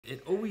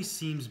it always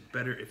seems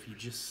better if you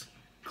just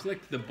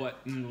click the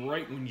button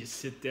right when you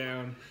sit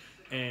down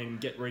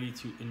and get ready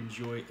to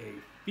enjoy a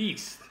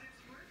feast.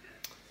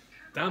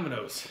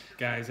 Domino's,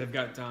 guys, I've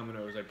got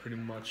Domino's. I pretty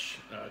much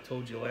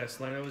told you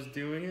last night I was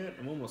doing it.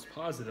 I'm almost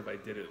positive I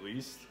did at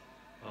least.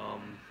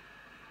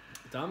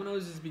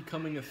 Domino's is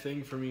becoming a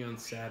thing for me on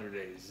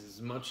Saturdays.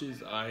 As much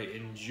as I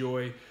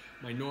enjoy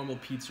my normal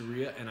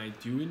pizzeria, and I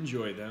do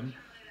enjoy them,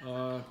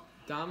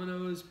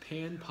 Domino's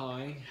Pan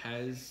Pie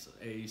has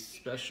a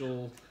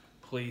special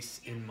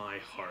place in my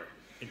heart.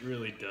 It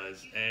really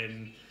does.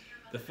 And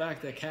the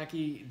fact that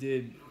Kaki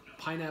did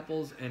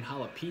pineapples and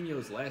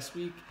jalapenos last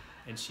week,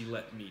 and she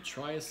let me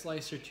try a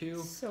slice or two.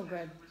 So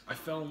good. I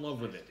fell in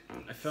love with it.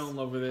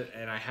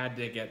 And I had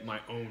to get my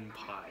own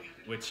pie,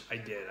 which I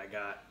did. I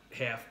got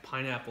half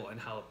pineapple and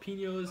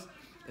jalapenos,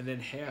 and then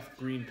half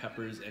green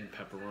peppers and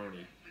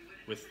pepperoni,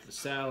 with the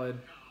salad,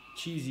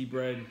 cheesy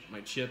bread,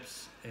 my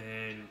chips,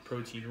 and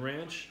protein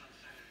ranch.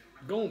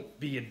 Gonna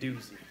be a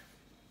doozy.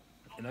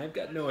 And I've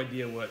got no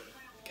idea what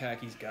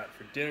Kaki's got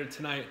for dinner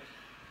tonight,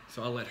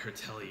 so I'll let her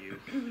tell you.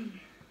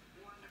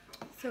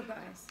 So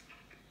guys,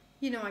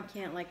 you know I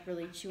can't like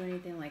really chew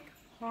anything like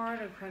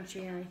hard or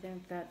crunchy or anything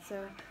like that,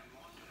 so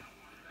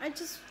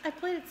I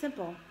played it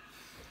simple.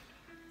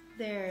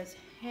 There's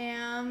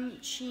ham,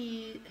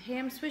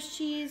 Swiss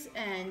cheese,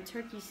 and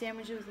turkey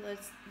sandwiches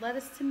with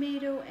lettuce,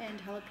 tomato, and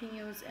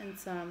jalapenos, and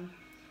some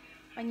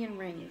onion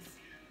rings.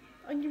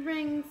 Onion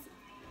rings,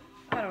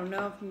 I don't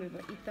know if I'm going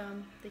to eat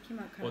them. They came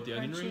out kind of crunchy. The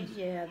onion rings?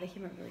 Yeah, they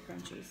came out really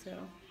crunchy, so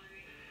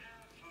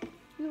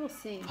we will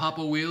see. Papa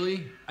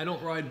Wheelie? I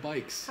don't ride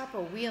bikes.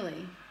 Papa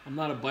Wheelie. I'm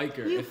not a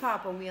biker.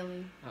 Papa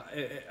Wheelie.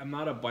 I'm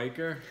not a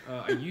biker.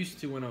 I used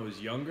to when I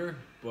was younger,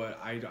 but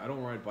I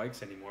don't ride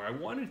bikes anymore. I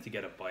wanted to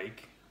get a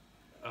bike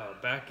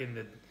back in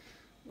the...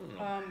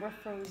 We're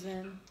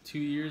frozen. 2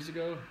 years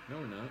ago? No,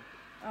 we're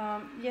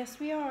not. Yes,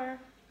 we are.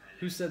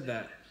 Who said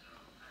that?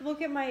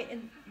 Look at my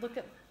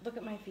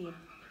feed.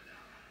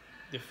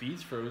 The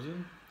feed's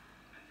frozen?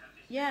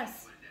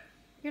 Yes.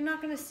 You're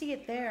not going to see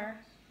it there.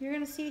 You're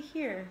going to see it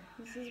here.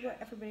 This is what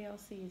everybody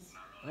else sees.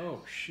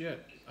 Oh,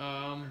 shit.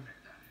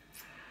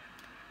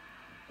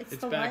 It's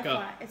It's the back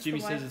Wi-Fi. up. It's Jimmy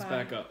the says it's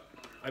Wi-Fi. back up.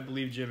 I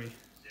believe Jimmy.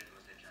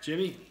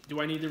 Jimmy,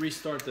 do I need to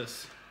restart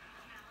this?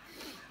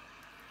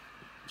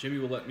 Jimmy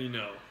will let me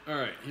know.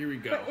 Alright, here we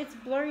go. But it's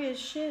blurry as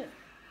shit.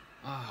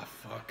 Ah,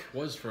 fuck.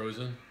 Was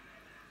frozen.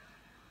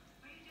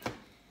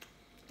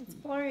 It's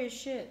blurry as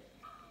shit.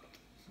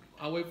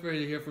 I'll wait for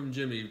you to hear from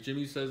Jimmy. If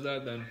Jimmy says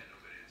that, then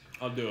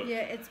I'll do it. Yeah,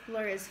 it's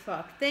blurry as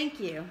fuck. Thank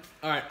you.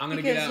 Alright, I'm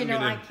gonna get out Because, you know,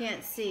 and I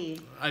can't see.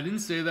 I didn't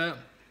say that.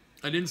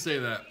 I didn't say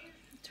that.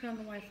 Turn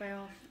the Wi-Fi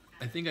off.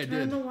 I think I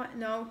Turn did.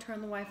 No,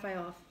 turn the Wi-Fi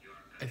off.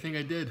 I think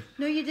I did.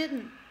 No, you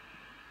didn't.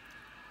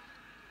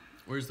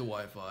 Where's the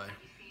Wi-Fi?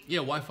 Yeah,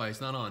 Wi-Fi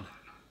is not on.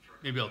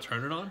 Maybe I'll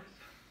turn it on?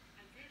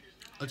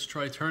 Let's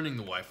try turning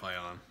the Wi-Fi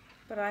on.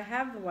 But I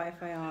have the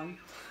Wi-Fi on.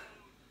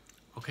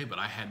 Okay, but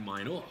I had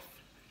mine off.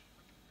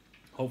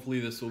 Hopefully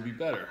this will be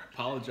better.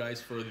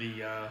 Apologize for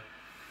the,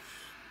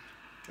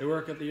 I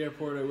work at the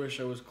airport. I wish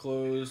I was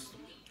closed.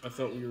 I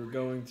thought we were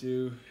going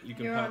to. You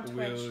can You're pop on a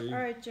Twitch. wheelie All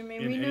right, Jimmy.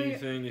 in We know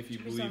anything if you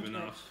Jimmy's on believe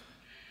Twitch. enough.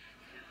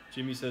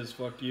 Jimmy says,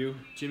 fuck you.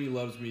 Jimmy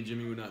loves me.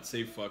 Jimmy would not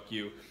say fuck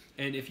you.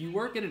 And if you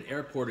work at an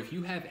airport, if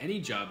you have any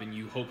job and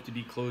you hope to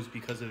be closed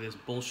because of this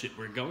bullshit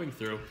we're going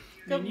through,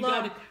 Good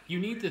luck. you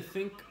need to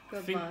think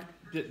Good luck.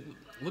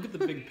 look at the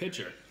big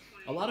picture.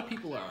 A lot of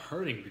people are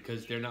hurting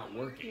because they're not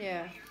working.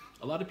 Yeah.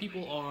 A lot of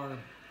people are,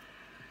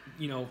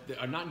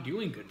 are not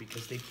doing good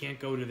because they can't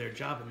go to their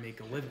job and make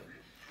a living.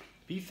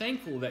 Be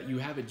thankful that you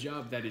have a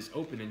job that is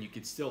open and you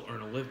can still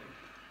earn a living.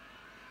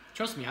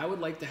 Trust me, I would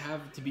like to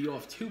have to be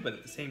off too, but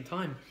at the same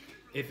time,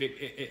 if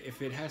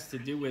it has to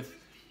do with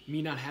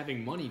me not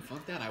having money,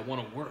 fuck that. I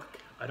want to work.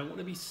 I don't want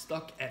to be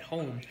stuck at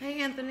home.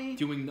 Hey, Anthony.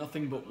 Doing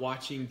nothing but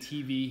watching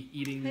TV,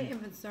 eating Hey,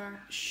 Invinstar.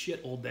 shit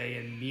all day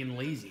and being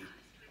lazy.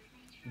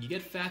 You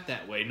get fat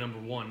that way, number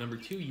one. Number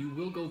two, you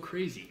will go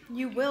crazy.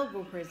 You will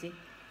go crazy.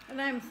 And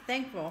I'm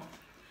thankful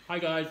Hi,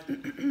 guys.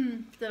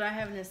 that I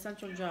have an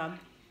essential job.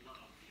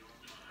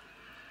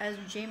 As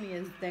Jamie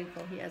is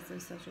thankful he has an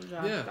essential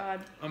job. Yeah,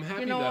 God. I'm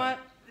happy You know that-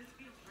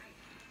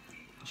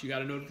 what? She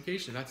got a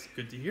notification. That's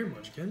good to hear,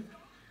 Munchkin.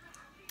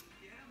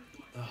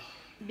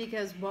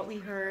 Because what we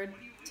heard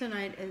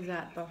tonight is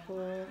that the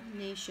whole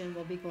nation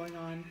will be going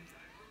on,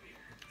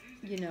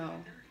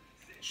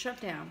 shut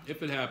down.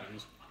 If it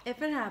happens.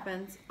 If it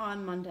happens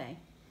on Monday.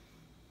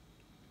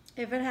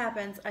 If it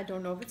happens, I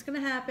don't know if it's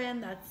going to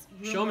happen. That's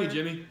rumor. Show me,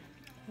 Jimmy.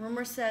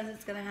 Rumor says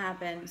it's going to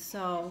happen.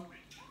 So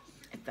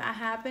if that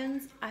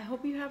happens, I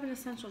hope you have an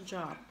essential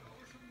job.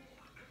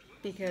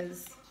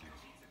 Because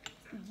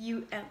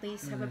you at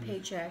least have a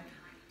paycheck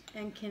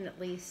and can at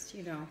least,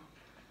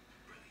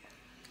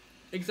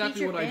 Exactly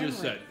feed your what I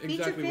just family. said. Feed your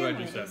Exactly what I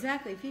family. just said.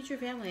 Exactly. Feed your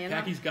family. And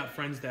Kaki's got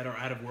friends that are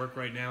out of work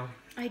right now.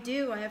 I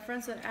do. I have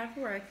friends that are at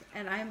work,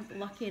 and I'm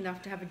lucky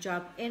enough to have a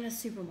job in a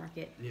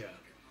supermarket Yeah.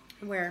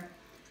 where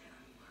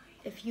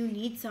if you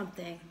need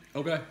something,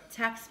 Okay.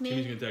 text Jimmy's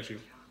me, gonna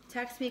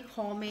text you.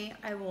 call me.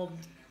 I will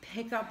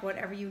pick up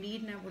whatever you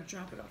need and I will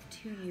drop it off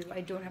to you.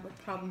 I don't have a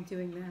problem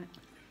doing that.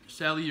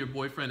 Sally, your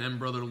boyfriend and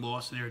brother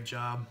lost their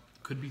job.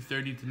 Could be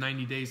 30 to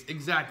 90 days.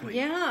 Exactly.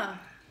 Yeah.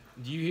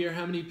 Do you hear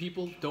how many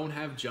people don't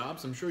have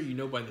jobs? I'm sure you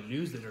know by the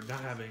news that are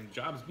not having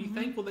jobs. Be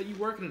thankful that you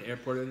work in an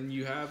airport and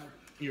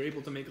you're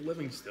able to make a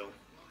living still.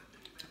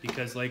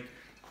 Because like,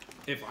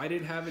 if I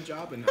didn't have a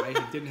job and I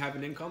didn't have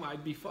an income,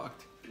 I'd be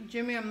fucked.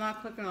 Jimmy, I'm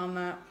not clicking on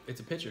that.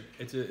 It's a picture.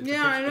 It's yeah, a picture.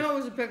 I know it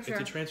was a picture.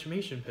 It's a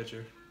transformation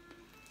picture.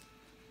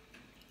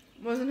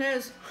 Wasn't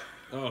his.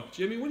 Oh,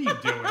 Jimmy, what are you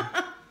doing?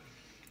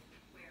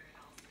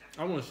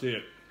 I want to see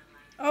it.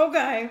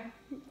 Okay.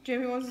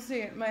 Jimmy wants to see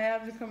it. My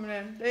abs are coming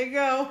in. There you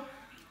go.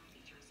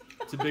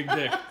 It's a big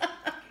dick.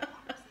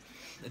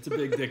 It's a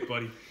big dick,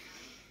 buddy.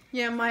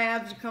 Yeah, my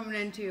abs are coming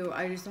in too.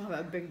 I just don't have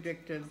a big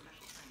dick to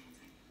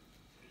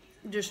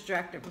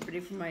distract everybody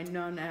from my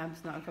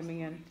non-abs not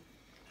coming in.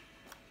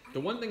 The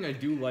one thing I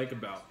do like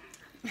about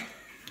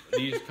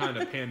these kind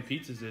of pan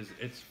pizzas is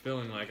it's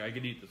feeling like I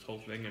could eat this whole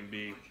thing and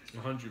be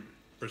 100%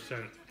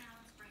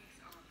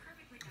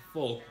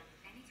 full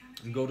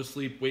and go to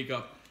sleep, wake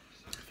up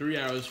 3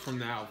 hours from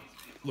now,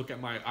 look at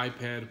my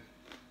iPad,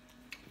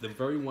 the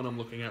very one I'm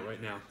looking at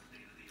right now,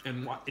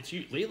 and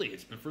lately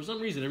it's been, for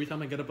some reason, every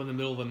time I get up in the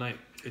middle of the night,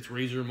 it's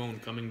Razor Ramon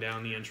coming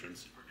down the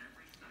entrance.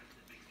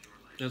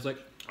 And it's like,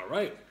 all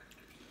right,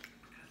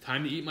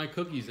 time to eat my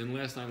cookies. And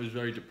last night was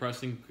very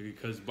depressing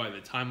because by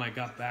the time I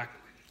got back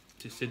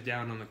to sit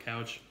down on the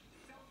couch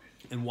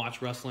and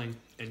watch wrestling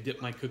and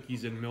dip my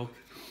cookies in milk,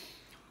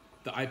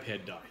 the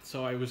iPad died.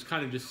 So I was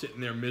kind of just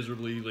sitting there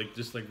miserably, like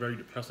just like very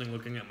depressing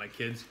looking at my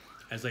kids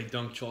as I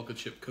dunk chocolate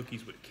chip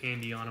cookies with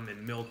candy on them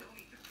and milk.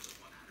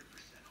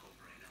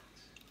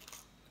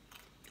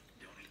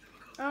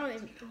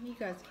 You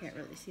guys can't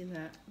really see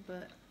that,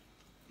 but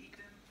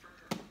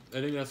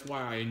I think that's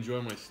why I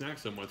enjoy my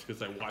snacks so much,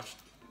 because I watch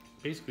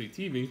basically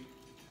TV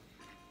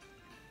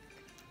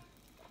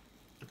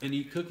and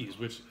eat cookies,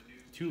 which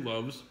two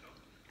loves.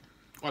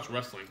 Watch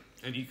wrestling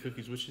and eat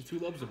cookies, which is two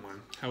loves of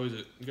mine. How is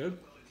it? Good?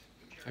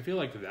 I feel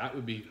like that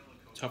would be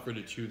tougher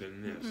to chew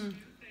than this. Mm-mm.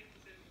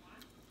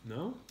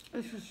 No?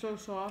 This is so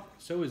soft.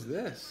 So is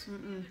this.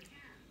 Mm-mm.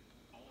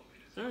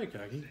 All right,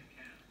 Kaki.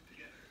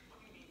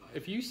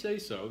 If you say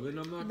so, then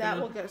I'm not That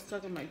gonna... will get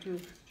stuck in my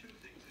tooth.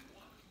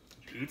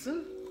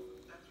 Pizza?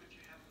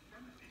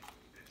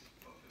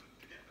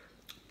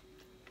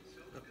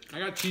 I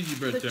got cheesy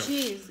bread too.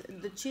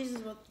 The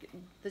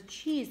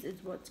cheese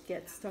is what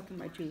gets stuck in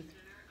my tooth.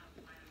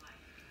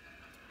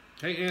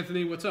 Hey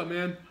Anthony, what's up,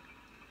 man?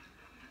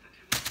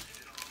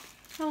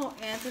 Hello,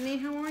 Anthony.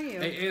 How are you?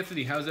 Hey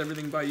Anthony, how's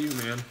everything by you,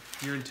 man?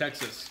 You're in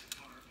Texas.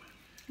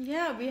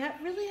 Yeah, we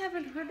really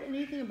haven't heard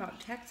anything about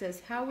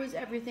Texas. How is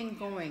everything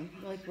going?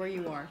 Like where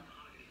you are?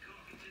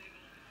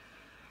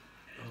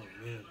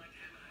 Oh man,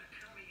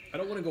 I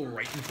don't want to go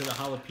right into the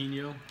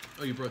jalapeno.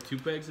 Oh, you brought 2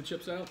 bags of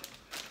chips out?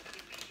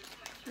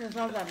 There's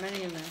not that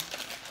many in there.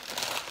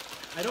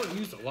 I don't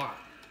use a lot.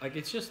 Like,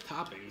 it's just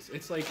toppings.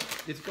 It's like,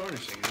 it's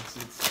garnishing.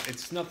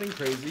 It's nothing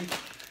crazy.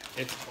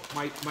 It's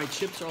my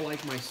chips are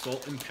like my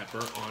salt and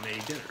pepper on a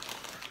dinner.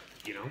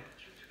 You know?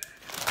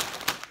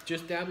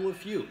 Just dabble a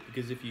few,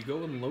 because if you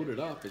go and load it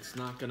up, it's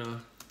not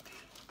gonna...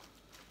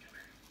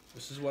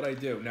 This is what I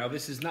do. Now,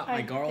 this is not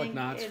my garlic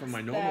knots from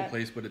my normal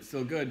place, but it's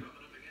still good.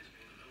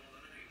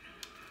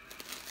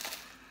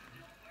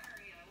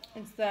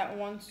 It's that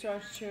one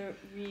starts to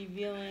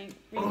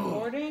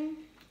rewarding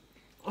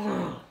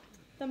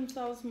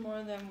themselves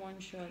more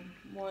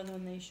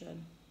than they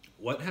should.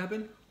 What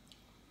happened?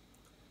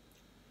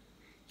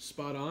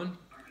 Spot on.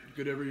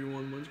 Good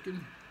everyone,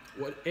 Munchkin.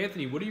 What,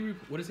 Anthony? What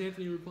is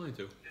Anthony replying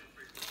to?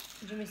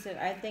 Jimmy said,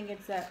 I think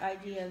it's that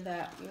idea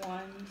that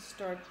one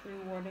starts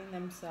rewarding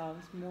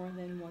themselves more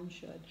than one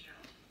should.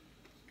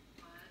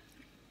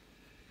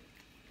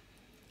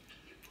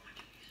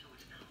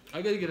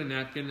 I gotta get a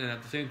napkin, and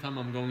at the same time,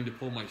 I'm going to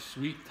pull my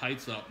sweet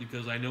tights up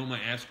because I know my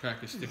ass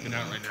crack is sticking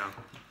out right now.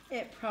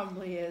 It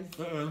probably is.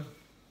 Uh-oh.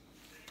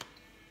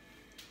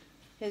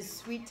 His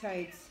sweet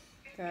tights,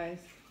 guys.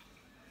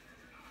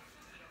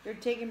 They're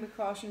taking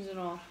precautions and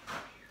all.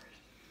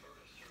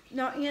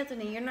 No,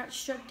 Anthony, you're not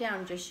shut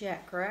down just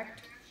yet,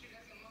 correct?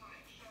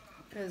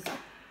 Because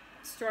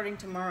starting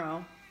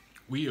tomorrow,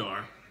 We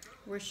are.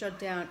 we're shut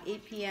down.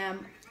 8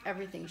 p.m.,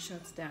 everything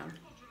shuts down.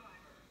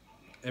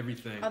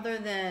 Everything. Other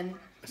than,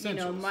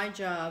 Essentials. my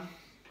job.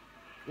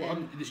 Well,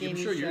 and I'm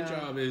Jamie's sure your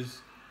job is...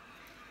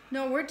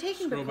 No, we're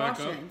taking Scroll back up.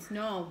 precautions.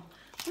 No.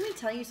 Let me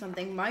tell you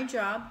something. My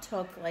job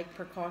took,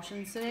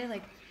 precautions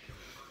today.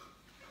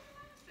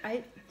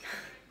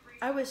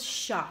 I was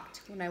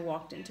shocked when I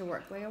walked into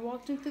work. I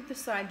walked in through the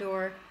side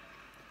door,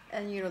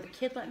 and, the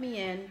kid let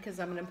me in because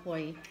I'm an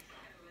employee.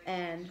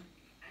 And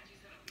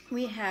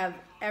we have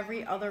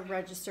every other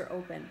register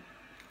open.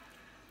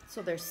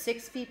 So there's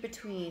 6 feet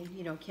between,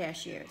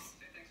 cashiers.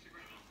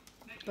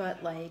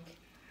 But,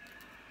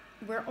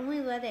 we're only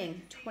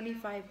letting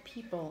 25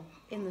 people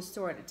in the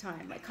store at a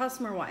time.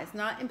 Customer-wise,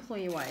 not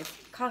employee-wise.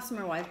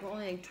 Customer-wise, we're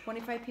only letting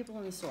 25 people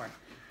in the store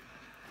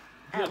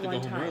You have at to one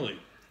go home time. early.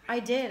 I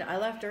did. I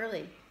left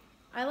early.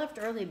 I left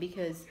early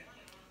because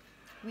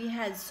we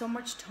had so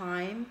much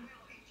time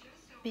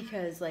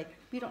because, like,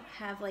 we don't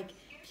have, like,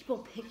 people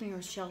picking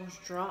our shelves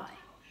dry.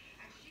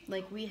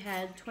 Like, we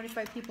had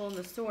 25 people in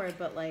the store,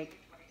 but, like,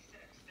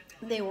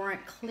 they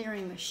weren't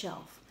clearing the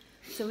shelf.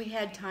 So we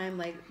had time,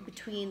 like,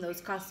 between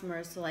those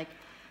customers to, like,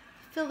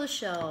 fill the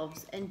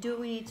shelves and do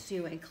what we need to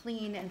do and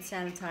clean and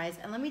sanitize.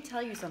 And let me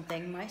tell you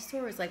something, my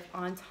store is, like,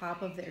 on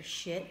top of their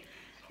shit.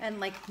 And,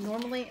 like,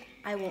 normally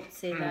I won't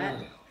say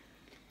that.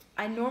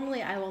 I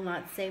will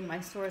not say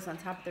my store is on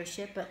top of their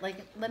shit, but, like,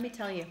 let me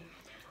tell you,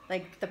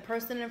 like, the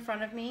person in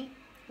front of me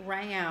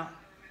rang out,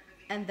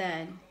 and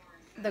then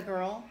the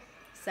girl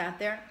sat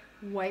there,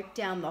 wiped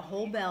down the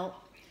whole belt,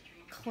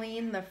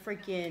 cleaned the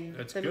freaking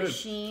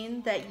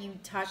machine that you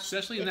touched.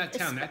 Especially in that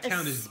town. That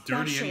town is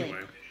dirty anyway.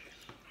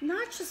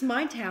 Not just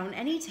my town,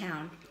 any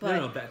town. But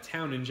no, that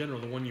town in general,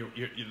 the one your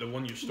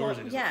store's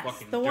in is a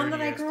fucking the one that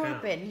I dirty-ass grew town.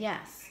 up in,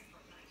 yes.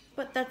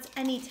 But that's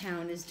any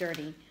town is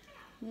dirty.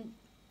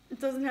 It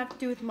doesn't have to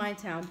do with my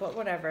town, but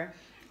whatever.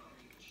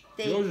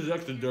 Yours is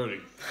extra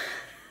dirty.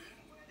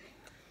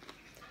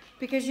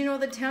 Because, you know,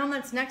 the town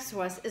that's next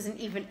to us isn't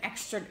even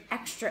extra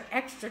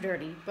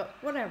dirty, but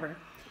whatever.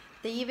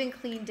 They even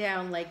cleaned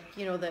down, like,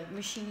 you know, the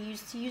machine you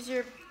used to use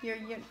your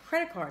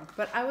credit card.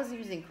 But I wasn't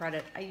using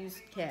credit. I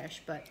used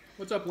cash, but...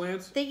 What's up,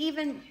 Lance? They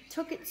even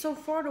took it so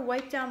far to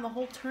wipe down the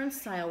whole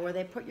turnstile where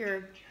they put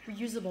your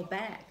reusable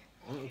bag.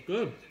 Oh,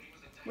 good.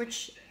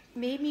 Which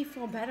made me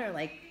feel better.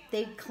 Like,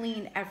 they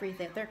clean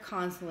everything. They're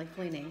constantly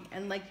cleaning.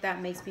 And, like,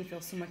 that makes me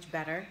feel so much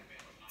better.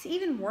 To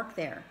even work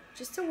there.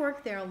 Just to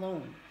work there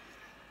alone.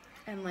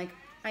 And, like,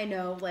 I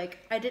know, like,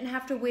 I didn't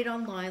have to wait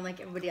online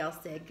like everybody else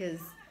did, because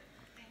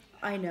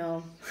I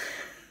know.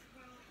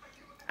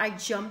 I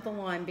jumped the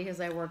line because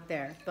I worked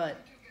there, but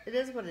it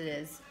is what it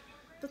is.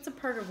 That's a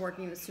part of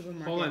working in a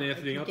supermarket. Hold on,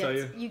 Anthony, I'll tell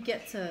you. You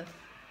get to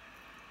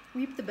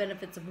reap the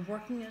benefits of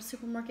working in a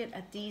supermarket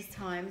at these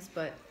times,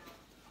 but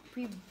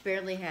we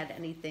barely had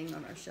anything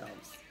on our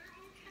shelves.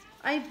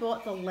 I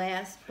bought the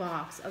last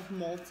box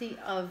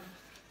of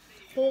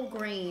whole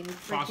grain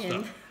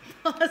freaking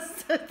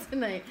pasta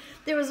tonight.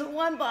 There was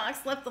one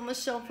box left on the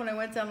shelf when I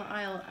went down the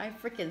aisle. I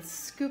freaking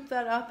scooped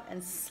that up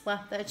and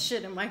slapped that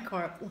shit in my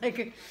cart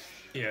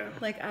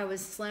like I was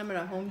slamming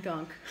a home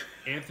dunk.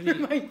 Anthony, for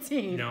my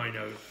team. No, I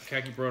know.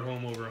 Khaki brought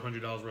home over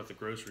 $100 worth of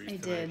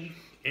groceries tonight. Did.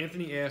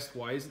 Anthony asked,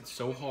 why is it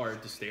so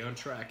hard to stay on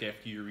track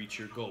after you reach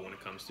your goal when it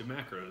comes to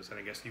macros and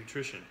I guess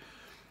nutrition?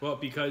 Well,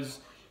 because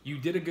you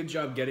did a good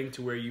job getting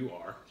to where you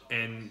are,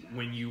 and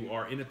when you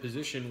are in a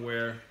position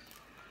where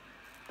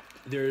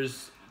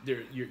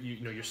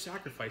you're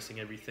sacrificing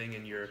everything,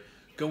 and you're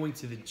going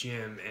to the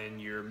gym, and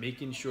you're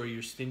making sure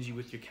you're stingy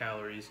with your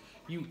calories.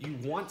 You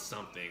want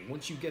something.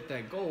 Once you get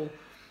that goal,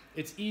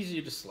 it's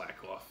easier to slack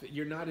off.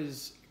 You're not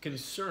as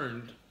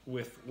concerned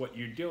with what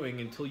you're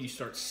doing until you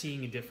start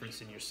seeing a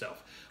difference in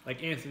yourself.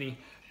 Like Anthony,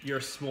 you're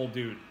a small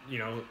dude, you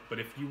know, but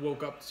if you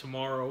woke up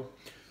tomorrow,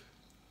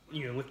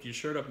 you know, lift your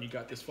shirt up and you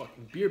got this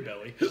fucking beer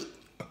belly,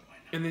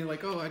 and then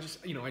like, oh, I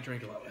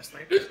drank a lot last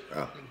night,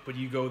 but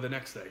you go the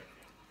next day,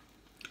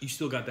 you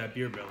still got that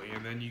beer belly,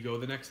 and then you go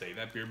the next day,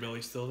 that beer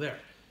belly's still there.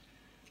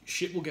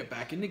 Shit will get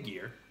back into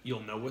gear,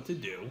 you'll know what to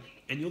do,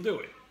 and you'll do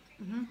it.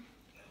 Mm-hmm.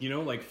 You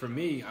know, like for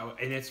me,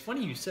 and it's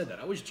funny you said that.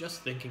 I was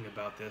just thinking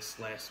about this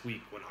last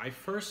week. When I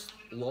first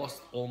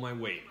lost all my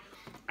weight,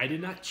 I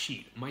did not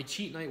cheat. My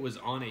cheat night was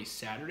on a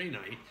Saturday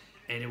night,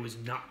 and it was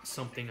not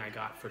something I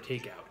got for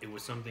takeout. It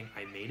was something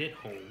I made at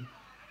home.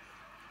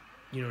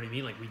 You know what I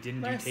mean? Like, we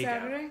didn't do takeout.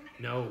 Saturday?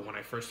 No, when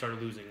I first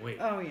started losing weight.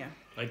 Oh, yeah.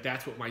 Like,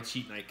 that's what my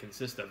cheat night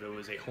consists of. It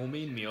was a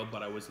homemade meal,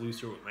 but I was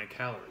looser with my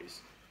calories.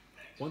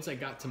 Once I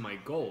got to my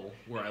goal,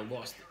 where I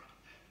lost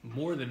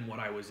more than what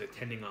I was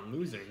intending on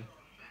losing,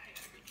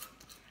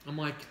 I'm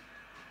like,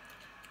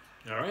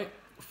 all right,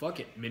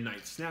 fuck it.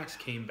 Midnight snacks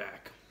came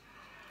back.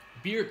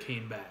 Beer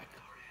came back.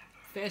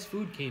 Fast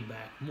food came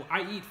back.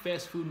 I eat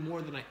fast food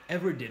more than I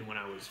ever did when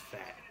I was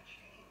fat.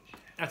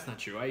 That's not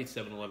true. I eat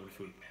 7-Eleven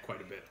food quite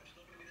a bit.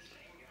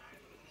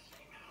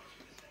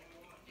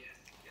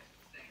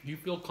 You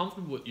feel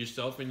comfortable with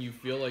yourself, and you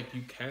feel like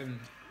you can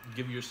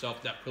give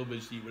yourself that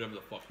privilege to eat whatever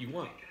the fuck you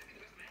want.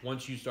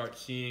 Once you start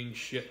seeing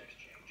shit,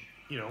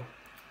 you know,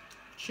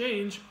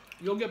 change,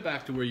 you'll get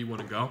back to where you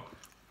want to go.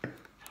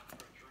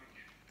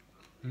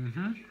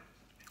 Mm-hmm.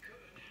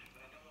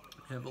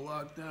 I have a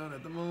lockdown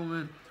at the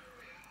moment.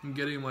 I'm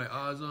getting my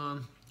Oz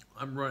on.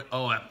 I'm running.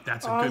 Oh,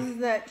 that's a Oz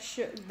good.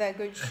 Is that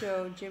good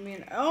show,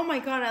 Jimmy. Oh my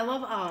God, I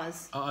love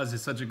Oz. Oz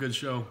is such a good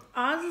show.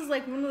 Oz is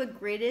like one of the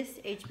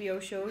greatest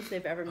HBO shows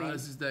they've ever made.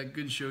 Oz is that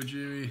good show,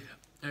 Jimmy.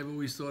 I've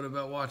always thought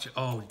about watching.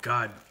 Oh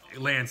God,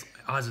 Lance,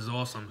 Oz is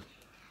awesome.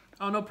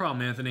 Oh, no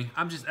problem, Anthony.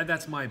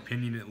 That's my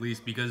opinion at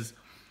least, because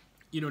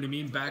you know what I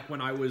mean. Back when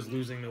I was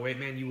losing the weight,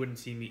 man, you wouldn't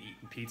see me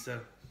eating pizza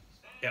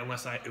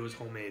unless it was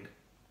homemade.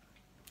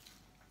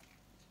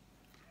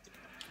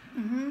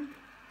 Mm-hmm.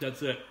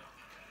 That's it.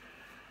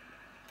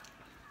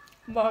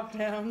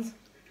 Lockdowns.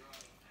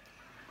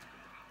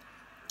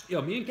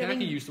 Yo, me and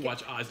Khaki used to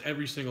watch Oz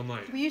every single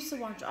night. We used to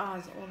watch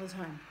Oz all the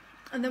time.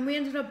 And then we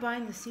ended up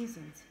buying the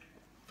seasons.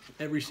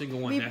 Every single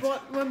one.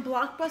 When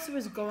Blockbuster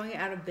was going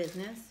out of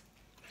business.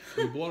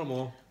 We bought them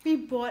all. We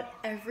bought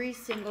every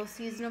single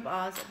season of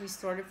Oz. We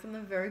started from the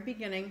very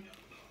beginning,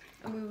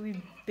 and we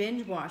would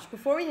binge watch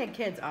before we had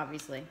kids,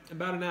 obviously.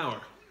 About an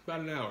hour.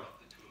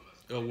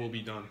 Oh, we'll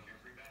be done.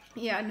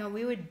 Yeah, no,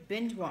 we would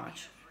binge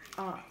watch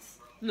Oz.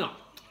 No,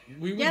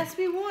 we would. Yes,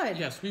 we would.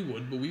 Yes, we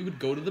would. But we would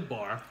go to the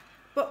bar.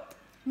 But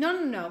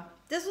no.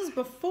 This was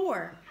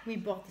before we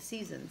bought the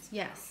seasons.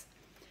 Yes,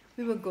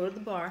 we would go to the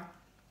bar.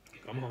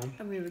 Come home.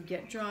 And we would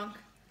get drunk.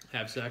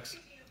 Have sex.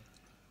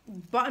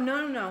 But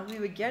no. We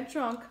would get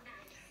drunk,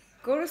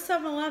 go to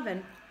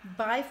 7-Eleven,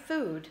 buy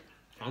food.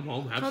 Come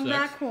home, have come sex.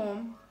 back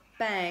home,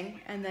 bang,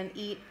 and then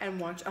eat and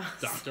watch Oz.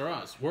 Dr.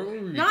 Oz. Where were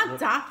we? Not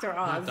Dr.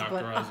 Oz, not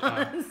but Dr.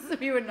 Oz. Oz.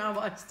 We would not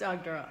watch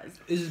Dr. Oz.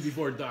 This is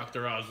before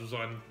Dr. Oz was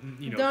on,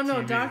 No,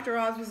 TV. Dr.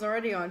 Oz was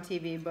already on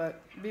TV,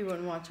 but we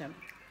wouldn't watch him.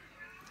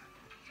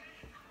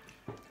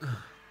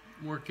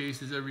 More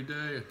cases every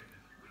day.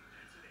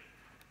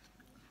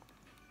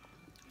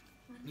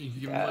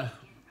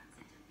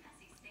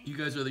 You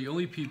guys are the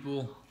only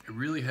people I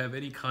really have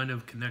any kind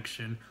of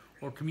connection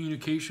or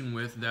communication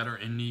with that are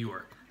in New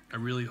York. I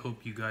really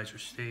hope you guys are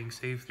staying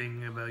safe.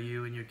 Thinking about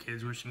you and your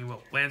kids, wishing you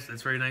well. Lance,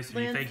 that's very nice of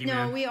you. Thank you,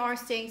 man. No, we are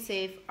staying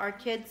safe. Our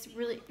kids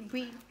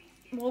we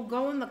will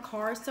go in the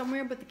car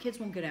somewhere, but the kids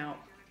won't get out.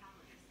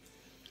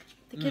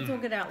 The kids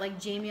won't get out. Like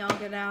Jamie, I'll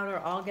get out, or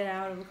I'll get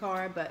out of the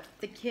car, but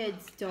the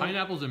kids don't.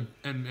 Pineapples and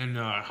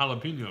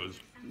jalapenos.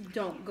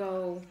 Don't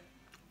go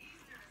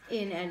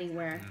in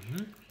anywhere.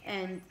 Mm-hmm.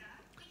 And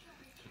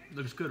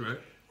looks good, right?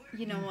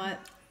 you know what?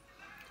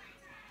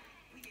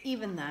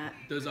 Even that,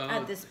 Does,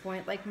 at this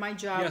point, like my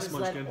job yes, is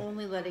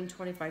only letting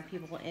 25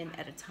 people in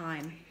at a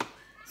time.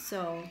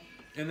 So.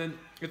 And then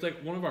it's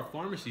like one of our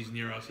pharmacies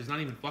near us is not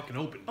even fucking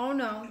open. Oh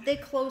no, they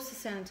close to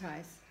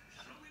sanitize.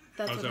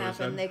 That's what that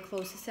happened. They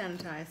closed to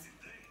sanitize.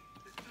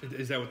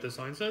 Is that what the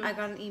sign said? I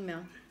got an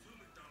email.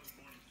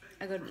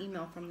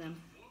 From them.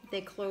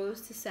 They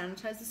closed to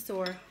sanitize the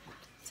store,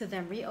 to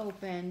then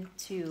reopen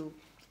to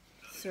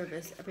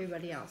service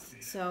everybody else.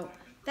 So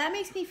that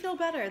makes me feel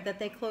better that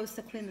they closed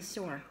to clean the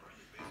store.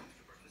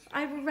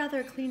 I would rather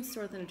a clean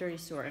store than a dirty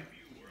store.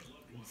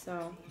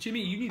 So.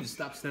 Jimmy, you need to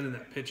stop sending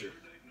that picture.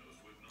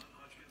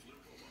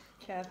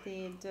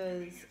 Kathy,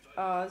 does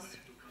Oz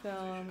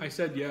film? I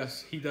said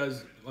yes. He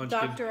does.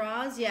 Dr.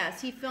 Oz,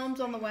 yes, he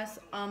films on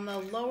the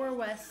lower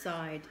west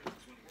side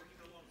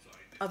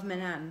of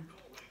Manhattan.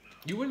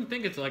 You wouldn't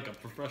think it's like a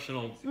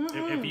professional.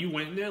 If you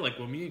went in there, like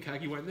when me and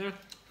Kaki went there,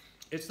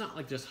 it's not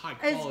like just high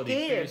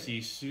quality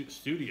fancy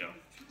studio.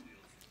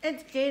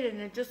 It's gated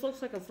and it just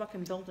looks like a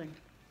fucking building.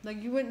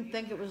 Like you wouldn't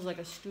think it was like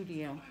a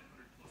studio.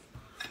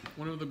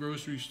 One of the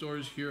grocery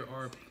stores here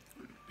are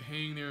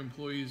paying their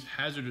employees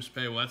hazardous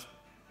pay. Well, that's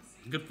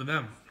good for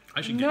them.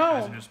 I should get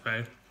hazardous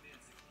pay.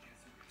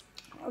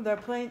 Oh, they're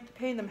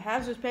paying them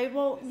hazardous pay.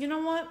 Well, you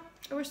know what?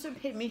 I wish they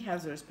paid me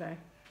hazardous pay,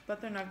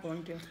 but they're not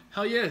going to.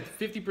 Hell yeah,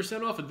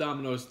 50% off of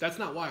Domino's. That's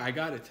not why I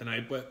got it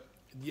tonight, but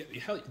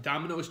hell,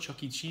 Domino's,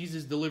 Chuck E. Cheese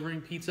is delivering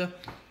pizza.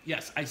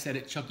 Yes, I said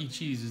it. Chuck E.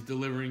 Cheese is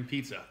delivering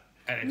pizza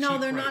at a cheap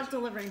they're price. not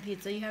delivering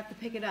pizza. You have to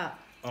pick it up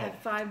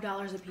at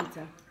 $5 a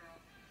pizza.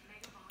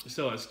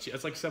 Still,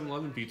 it's like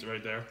 7-Eleven pizza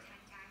right there.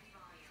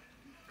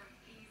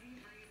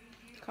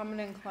 Coming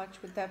in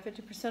clutch with that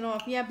 50%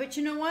 off. Yeah, but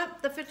you know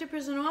what? The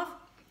 50% off,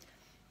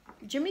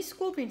 Jimmy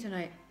schooled me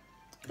tonight.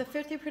 The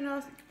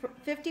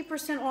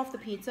 50% off the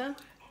pizza,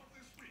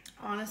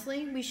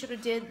 honestly, we should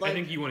have did like... I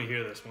think you want to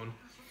hear this one.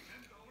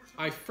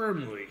 I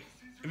firmly,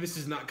 and this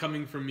is not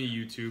coming from me,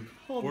 YouTube,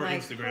 or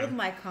Instagram. Hold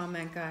my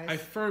comment, guys. I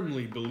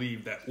firmly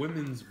believe that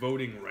women's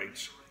voting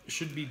rights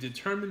should be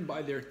determined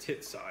by their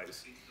tit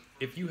size.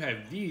 If you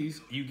have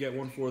these, you get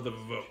 1/4 of a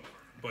vote.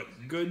 But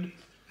good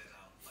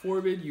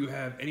forbid you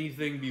have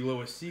anything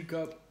below a C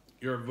cup,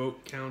 your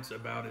vote counts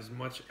about as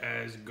much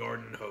as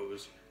garden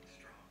hose.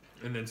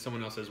 And then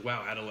someone else says,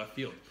 wow, out of left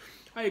field.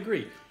 I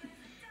agree.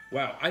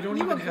 Wow, I don't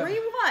even have... You agree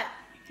what?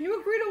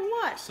 You agree to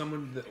what?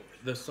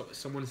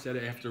 Someone said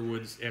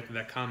afterwards, after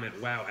that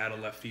comment, wow, out of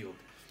left field.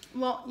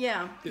 Well,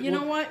 yeah. You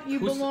know what? You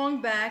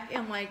belong back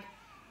in like,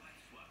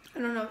 I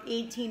don't know,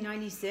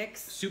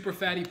 1896. Super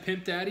fatty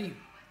pimp daddy?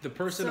 The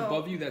person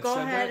above you that go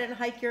said that? Go ahead and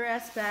hike your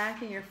ass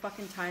back in your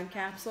fucking time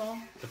capsule.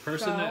 The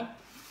person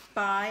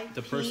Bye.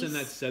 The person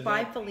that said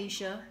Bye, that.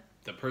 Felicia.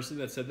 The person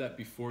that said that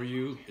before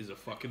you is a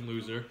fucking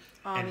loser.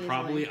 Obviously. And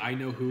probably I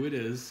know who it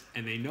is,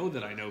 and they know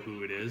that I know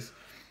who it is,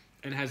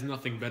 and has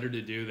nothing better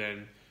to do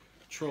than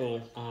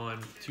troll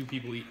on two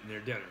people eating their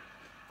dinner.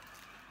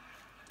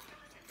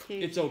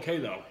 It's okay,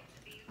 though.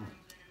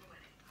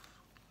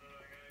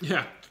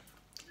 Yeah.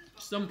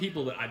 Some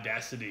people, the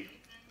audacity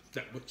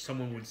that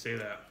someone would say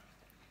that.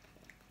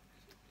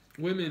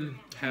 Women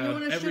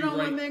have every right... You want to shit on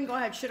women? Go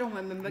ahead, shit on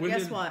women. But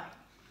guess what?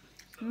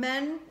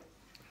 Men,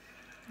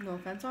 no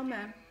offense on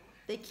men,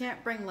 they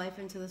can't bring life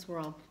into this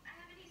world.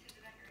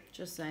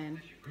 Just saying.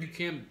 You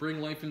can't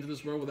bring life into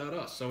this world without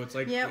us. So it's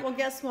like... Yeah, well,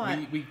 guess what?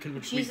 We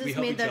help Jesus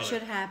made that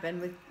shit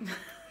happen.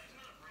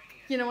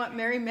 You know what?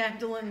 Mary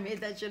Magdalene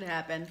made that shit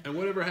happen. And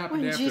whatever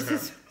happened When after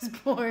Jesus was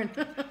born.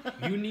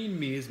 you need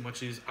me as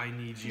much as I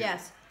need you.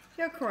 Yes,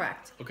 you're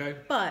correct. Okay?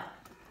 But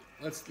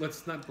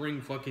let's not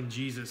bring fucking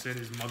Jesus and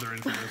his mother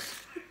into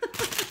this.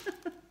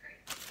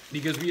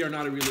 Because we are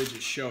not a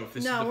religious show. If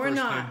this is the first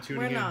time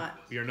tuning in,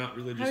 we are not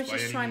religious by any means. I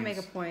was just trying to make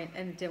a point,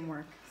 and it didn't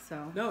work.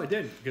 So no, it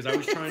didn't. Because I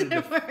was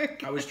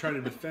trying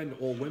to defend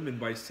all women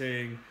by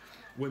saying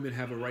women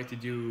have a right to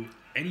do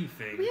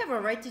anything. We have a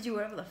right to do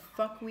whatever the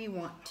fuck we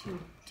want to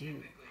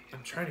do.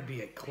 I'm trying to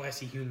be a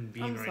classy human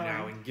being right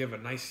now and give a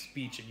nice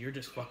speech, and you're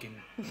just fucking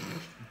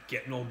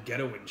getting all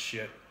ghetto and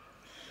shit.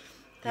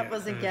 That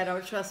wasn't ghetto.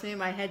 Trust me,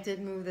 my head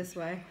did move this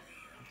way.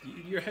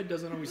 Your head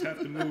doesn't always have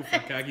to move for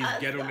Kagi's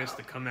ghetto-ness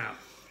to come out.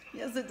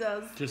 Yes, it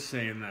does. Just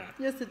saying that.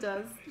 Yes, it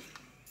does.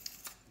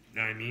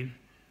 Know what I mean?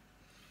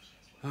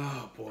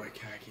 Oh, boy,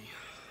 Kagi.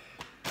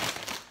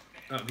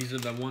 These are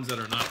the ones that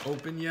are not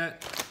open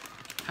yet.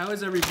 How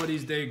is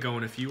everybody's day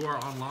going? If you are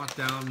on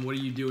lockdown, what are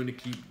you doing to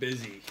keep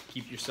busy?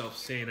 Keep yourself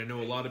sane. I know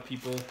a lot of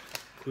people,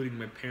 including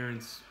my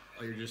parents,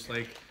 are just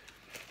like...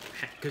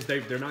 Because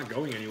they're not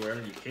going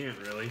anywhere. You can't,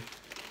 really.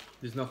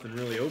 There's nothing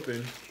really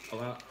open.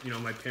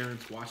 My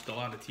parents watched a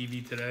lot of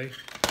TV today.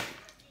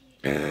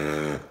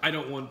 I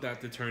don't want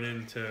that to turn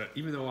into,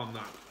 even though I'm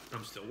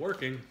still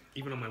working,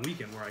 even on my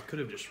weekend where I could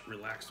have just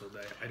relaxed all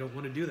day. I don't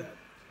want to do that.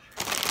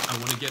 I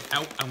want to get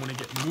out. I want to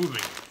get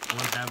moving. I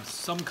want to have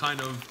some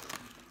kind of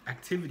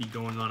activity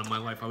going on in my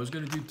life. I was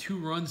going to do 2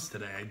 runs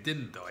today. I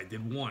didn't, though. I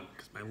did 1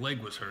 because my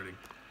leg was hurting.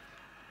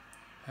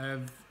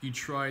 Have you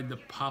tried the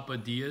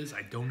Papadillas?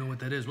 I don't know what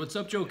that is. What's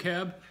up, Joe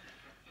Cab?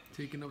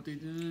 Taking up the...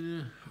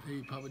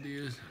 Hey,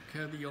 Papadillas.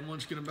 Cab, you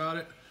munchkin about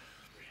it?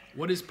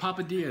 What is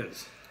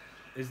Papadillas?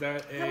 Is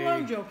that a...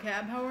 Hello, Joe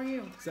Cab. How are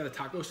you? Is that a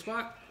taco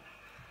spot?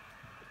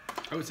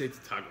 I would say it's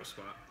a taco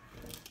spot.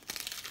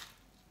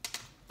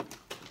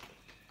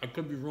 I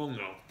could be wrong,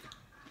 though.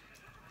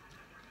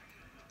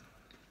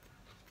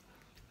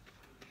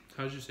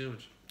 How's your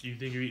sandwich? Do you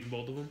think you're eating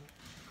both of them?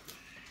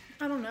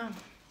 I don't know.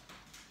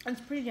 It's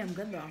pretty damn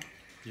good, though.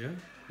 Yeah?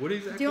 What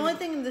is the only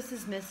thing this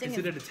is missing is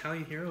it an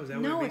Italian hero? Is that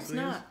no, what it it's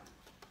not.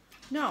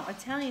 No,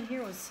 Italian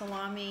hero is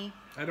salami.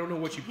 I don't know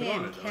what you put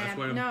on it, though. That's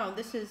why no,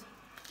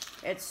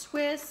 it's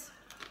Swiss,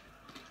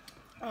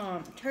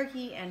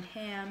 turkey and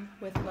ham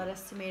with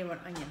lettuce, tomato, and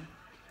onion.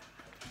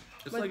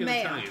 It's with like an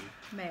Italian.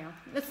 Mayo.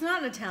 It's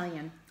not an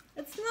Italian.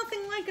 It's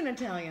nothing like an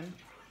Italian.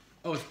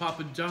 Oh, it's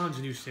Papa John's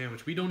new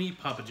sandwich. We don't eat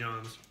Papa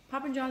John's.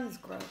 Papa John's is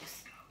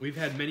gross. We've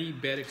had many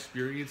bad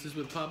experiences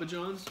with Papa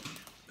John's,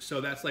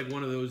 so that's like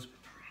one of those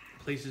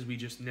places we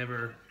just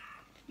never...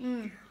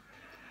 I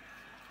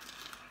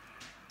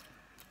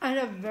had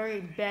a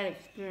very bad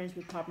experience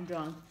with Papa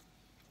John's.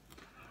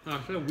 Oh,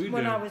 so we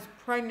when did. I was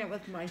pregnant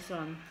with my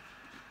son.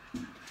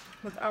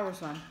 With our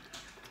son.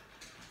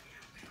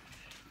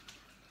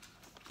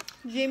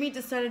 Jamie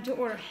decided to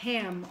order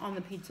ham on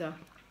the pizza.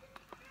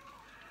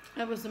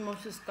 That was the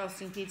most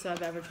disgusting pizza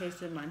I've ever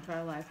tasted in my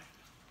entire life.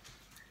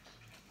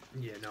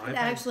 Yeah, no, it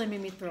actually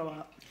made me throw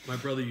up. My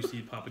brother used to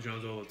eat Papa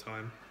John's all the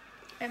time.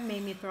 It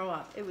made me throw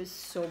up. It was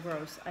so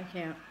gross. I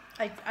can't.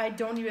 I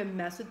don't even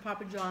mess with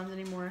Papa John's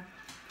anymore.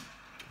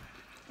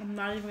 I'm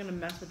not even going to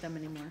mess with them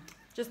anymore.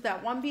 Just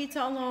that one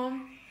pizza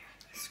alone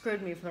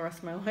screwed me for the rest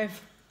of my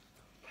life.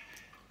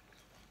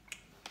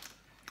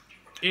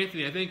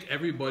 Anthony, I think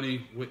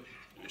everybody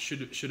should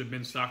have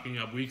been stocking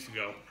up weeks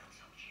ago.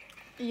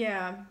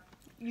 Yeah,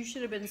 you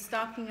should have been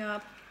stocking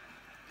up,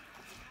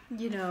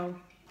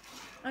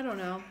 I don't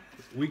know.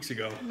 Weeks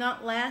ago.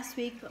 Not last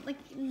week, but like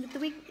the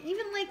week,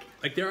 even like...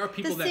 Like there are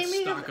people that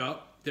stock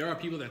up. There are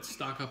people that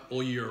stock up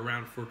all year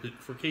around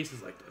for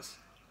cases like this.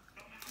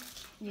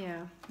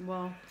 Yeah,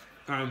 well...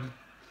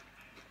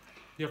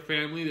 Their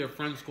family, their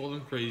friends call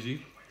them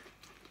crazy.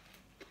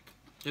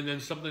 And then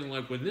something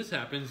like when this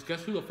happens,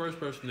 guess who the first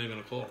person they're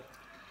going to call?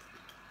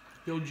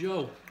 Yo,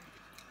 Joe.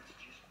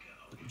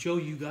 Joe,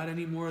 you got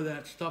any more of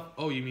that stuff?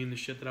 Oh, you mean the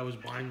shit that I was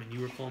buying and you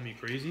were calling me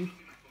crazy?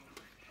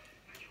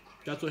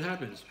 That's what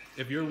happens.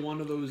 If you're one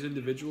of those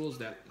individuals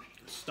that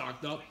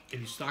stocked up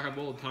and you stock up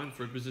all the time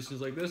for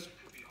positions like this,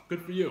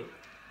 good for you.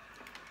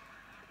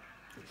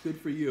 Good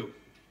for you.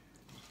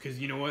 Because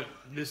you know what?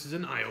 This is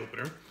an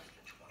eye-opener.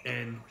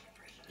 And,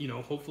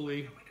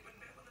 hopefully...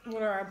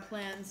 What are our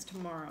plans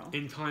tomorrow?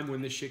 In time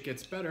when this shit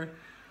gets better,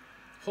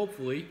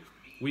 hopefully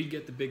we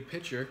get the big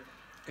picture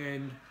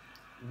and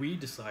we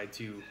decide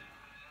to,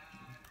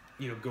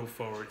 go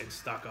forward and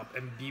stock up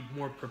and be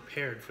more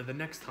prepared for the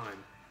next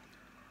time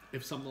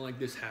if something like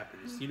this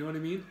happens. You know what I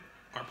mean?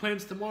 Our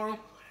plans tomorrow,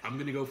 I'm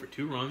going to go for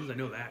 2 runs. I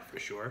know that for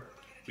sure.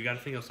 We got to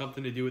think of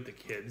something to do with the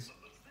kids.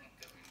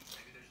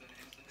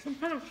 Some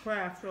kind of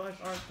craft or like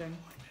art thing.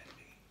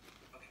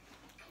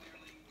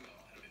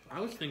 I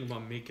was thinking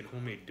about making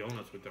homemade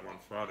donuts with them on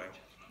Friday.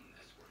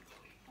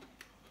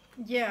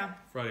 Yeah.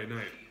 Friday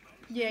night.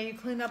 Yeah, you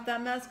clean up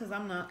that mess because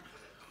I'm not.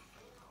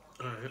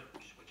 Alright.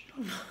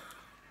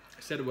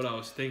 I said what I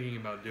was thinking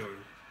about doing.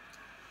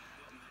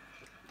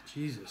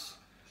 Jesus.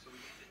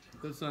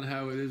 That's not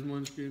how it is,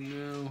 Munchkin.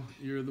 Now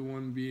you're the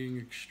one being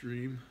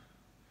extreme.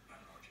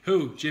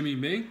 Who? Jimmy,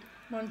 me?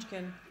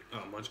 Munchkin.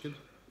 Oh, Munchkin?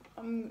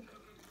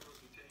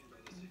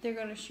 They're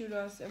gonna shoot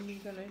us and we're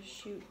gonna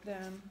shoot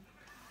them.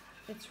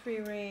 It's free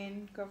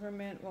reign.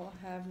 Government will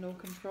have no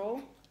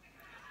control.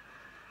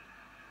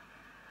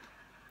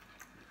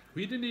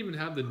 We didn't even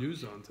have the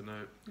news on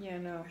tonight. Yeah,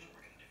 no.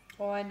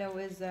 All I know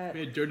is that... We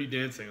had Dirty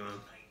Dancing on.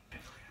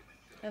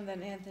 And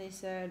then Anthony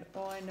said,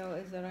 all I know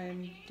is that I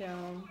am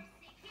down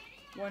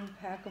 1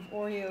 pack of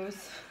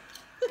Oreos.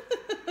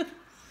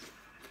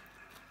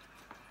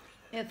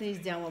 Anthony's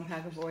down 1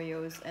 pack of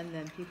Oreos, and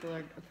then people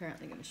are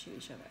apparently going to shoot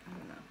each other. I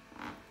don't know.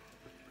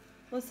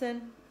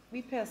 Listen,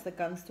 we passed the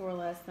gun store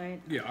last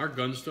night. Yeah, our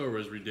gun store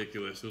was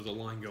ridiculous. There was a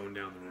line going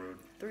down the road.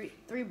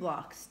 Three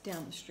blocks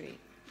down the street.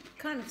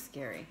 Kind of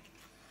scary.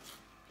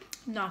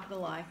 Not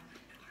gonna lie.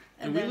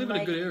 And we live in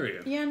a good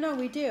area. Yeah, no,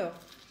 we do.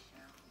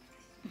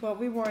 But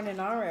we weren't in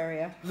our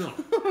area. No.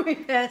 We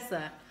passed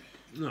that.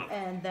 No.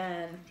 And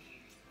then,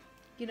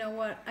 you know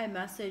what? I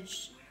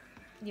messaged,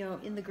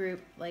 in the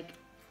group,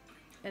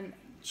 and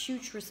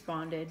Chooch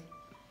responded.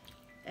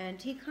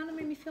 And he kind of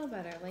made me feel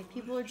better. Like,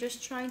 people are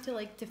just trying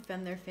to,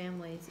 defend their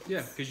families.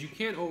 Yeah, because you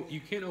can't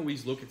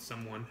always look at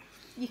someone.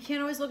 You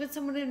can't always look at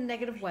someone in a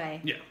negative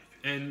way. Yeah.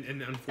 And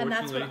unfortunately... And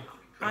that's what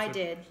I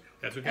did.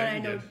 That's what and Kathy I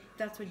know did.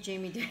 that's what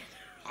Jamie did.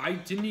 I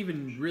didn't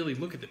even really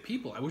look at the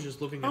people. I was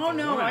just looking at the Oh,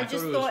 no, line. I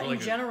just thought in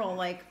like general,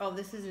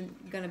 this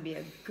isn't going to be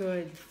a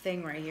good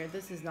thing right here.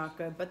 This is not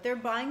good. But they're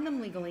buying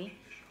them legally.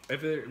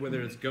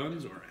 Whether it's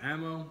guns or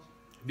ammo,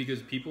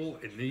 because people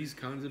in these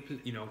kinds of,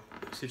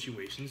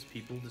 situations,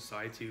 people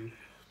decide to,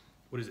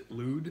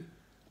 loot?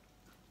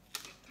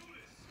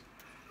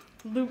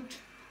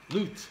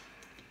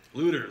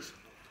 Looters.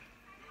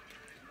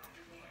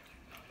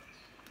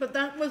 But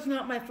that was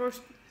not my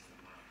first...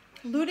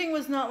 Looting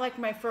was not,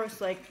 my first,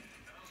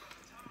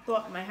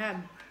 thought in my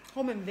head.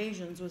 Home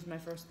invasions was my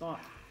first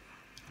thought.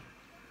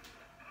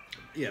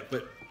 Yeah,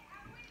 but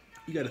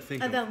you got to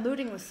think And then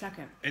looting was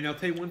second. And I'll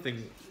tell you one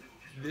thing.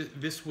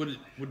 This would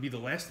be the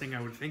last thing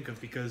I would think of,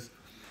 because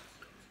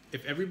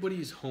if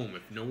everybody's home,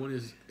 if no one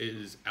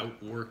is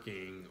out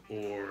working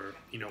or,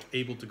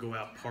 able to go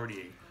out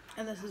partying.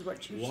 And this is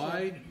what you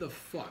Why said. the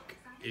fuck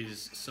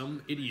is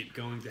some idiot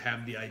going to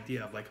have the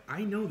idea of,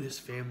 I know this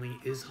family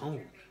is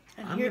home.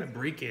 And I'm going to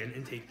break in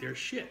and take their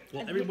shit.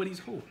 Well, everybody's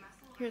home.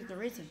 Here's the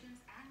reason.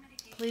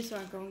 Police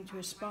aren't going to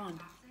respond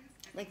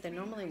like they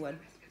normally would,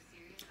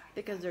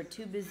 because they're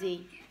too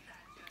busy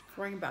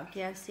worrying about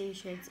gas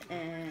stations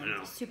and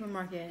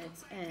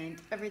supermarkets and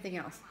everything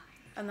else.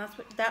 And that's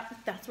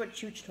what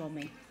Chooch told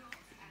me.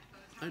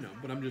 I know,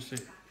 but I'm just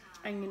saying.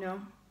 And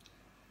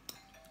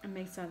it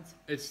makes sense.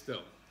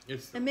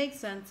 It makes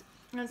sense.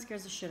 And it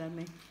scares the shit out of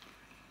me.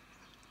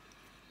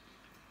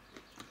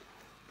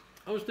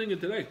 I was thinking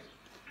today,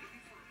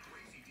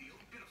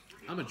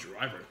 I'm a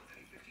driver.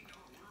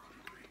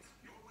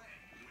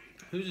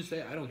 Who's to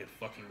say I don't get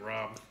fucking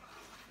robbed?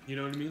 You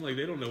know what I mean?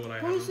 They don't know what I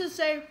have. Who's to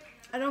say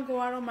I don't go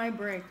out on my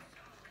break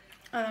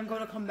and I'm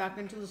going to come back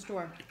into the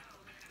store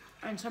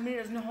and somebody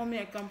doesn't hold me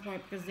at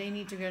gunpoint because they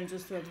need to get into the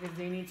store because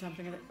they need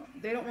something and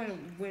they don't want to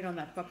wait on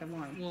that fucking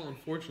line. Well,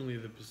 unfortunately,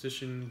 the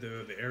position,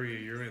 the area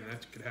you're in,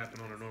 that could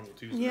happen on a normal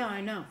Tuesday. Yeah,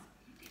 I know.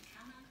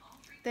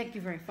 Thank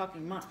you very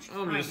fucking much.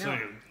 I'm just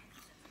saying.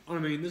 I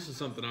mean, this is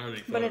something I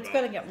already thought But it's about.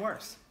 going to get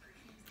worse.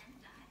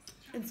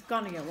 It's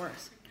going to get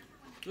worse.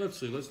 Let's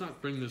see. Let's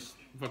not bring this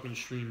fucking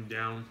stream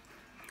down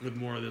with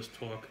more of this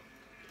talk.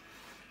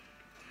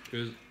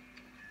 Because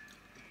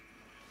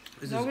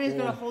nobody's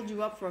going to hold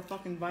you up for a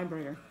fucking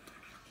vibrator.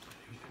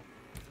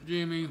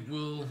 Jamie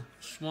will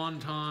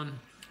swanton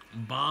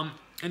bomb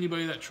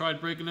anybody that tried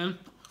breaking in.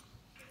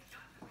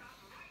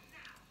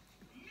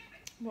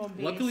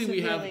 Luckily,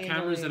 we have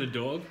cameras and a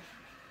dog.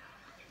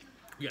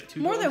 We got 2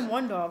 More dogs. than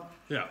one dog.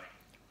 Yeah.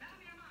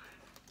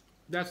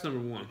 That's number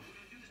 1.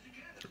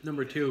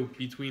 Number 2,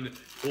 between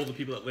all the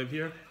people that live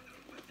here,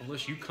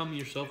 unless you come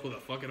yourself with a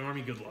fucking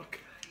army, good luck.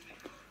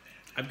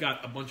 I've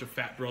got a bunch of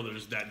fat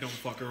brothers that don't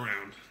fuck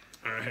around.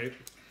 Alright?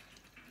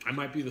 I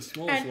might be the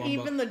smallest one, and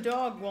even the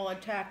dog will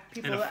attack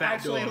people that fat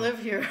actually dog. live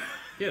here.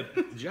 Yeah,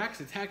 Jax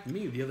attacked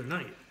me the other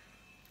night.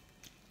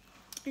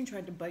 He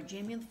tried to bite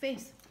Jamie in the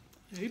face.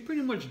 Yeah, he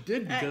pretty much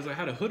did because I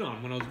had a hood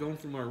on when I was going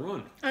for my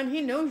run. And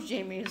he knows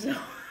Jamie, so...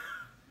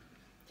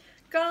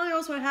 God only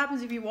knows what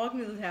happens if you walk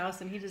into the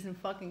house and he doesn't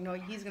fucking know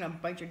he's gonna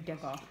bite your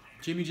dick off.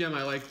 Jimmy Jam,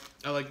 I like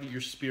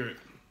your spirit.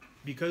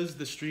 Because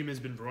the stream has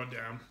been brought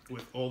down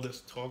with all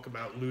this talk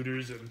about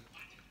looters and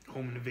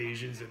home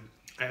invasions and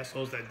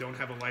assholes that don't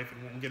have a life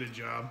and won't get a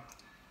job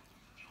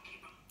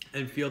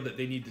and feel that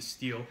they need to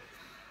steal.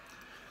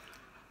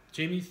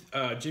 Jimmy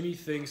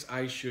thinks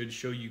I should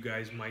show you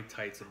guys my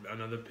tights,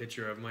 another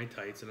picture of my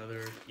tights,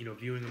 another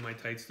viewing of my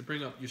tights to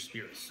bring up your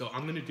spirits. So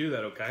I'm gonna do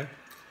that, okay?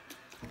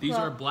 These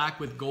are black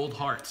with gold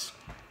hearts.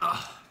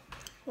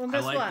 Well, I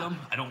guess like what? them.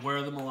 I don't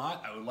wear them a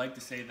lot. I would like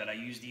to say that I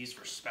use these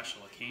for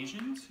special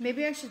occasions.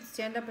 Maybe I should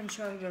stand up and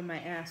show you my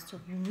ass to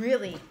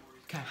really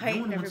God,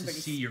 heighten no one wants to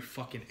everybody's... see your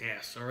fucking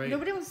ass, all right?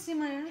 Nobody wants to see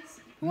my ass?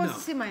 Who wants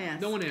to see my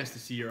ass? No one asked to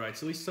see your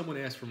eyes. At least someone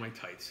asked for my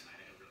tights.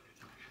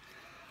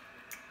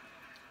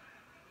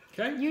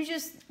 Okay? You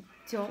just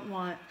don't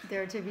want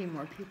there to be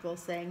more people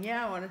saying,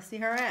 yeah, I want to see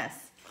her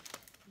ass.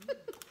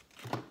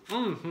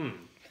 Mm-hmm.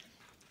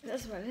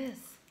 That's what it is.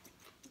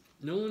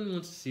 No one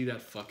wants to see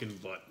that fucking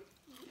butt.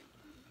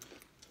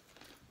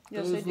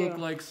 Yes, Those I do. look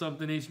like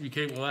something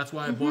HBK. Well, that's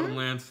why I bought them,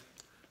 Lance.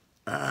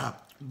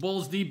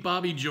 Balls Deep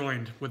Bobby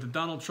joined with a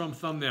Donald Trump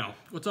thumbnail.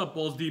 What's up,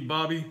 Balls Deep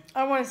Bobby?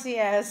 I want to see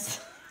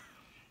ass.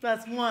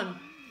 That's one.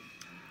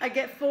 I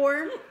get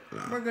 4.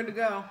 We're good to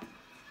go.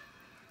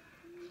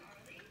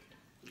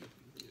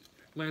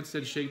 Lance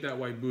said, shake that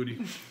white booty.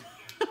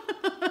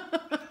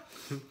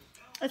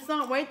 It's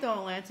not white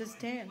though, Lance. It's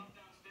tan.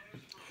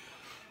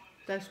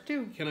 That's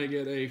 2. Can I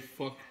get a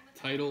fuck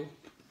title?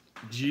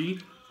 G?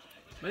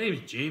 My name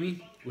is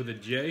Jamie with a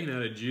J,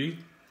 not a G.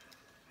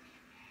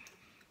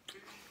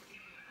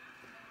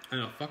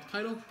 And a fuck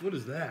title? What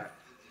is that?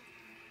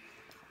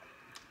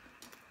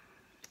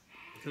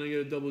 Can I get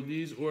a double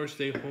D's or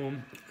stay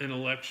home in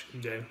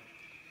election day?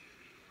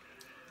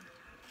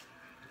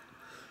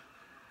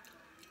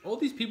 All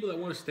these people that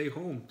want to stay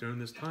home during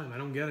this time, I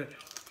don't get it.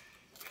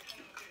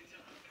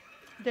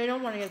 They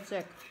don't want to get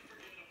sick.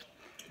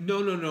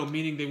 No,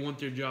 meaning they want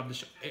their job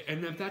to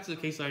and if that's the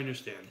case, I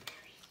understand.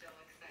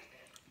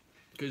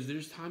 Because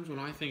there's times when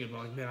I think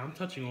about, like, man, I'm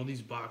touching all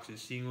these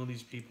boxes, seeing all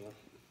these people.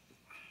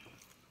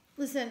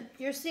 Listen,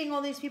 you're seeing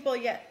all these people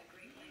yet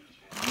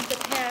the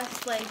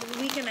past, like,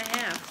 week and a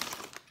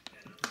half.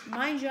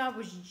 My job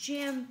was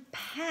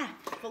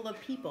jam-packed full of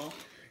people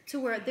to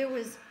where there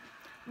was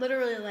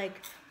literally,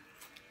 like,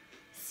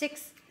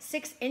 six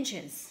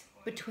inches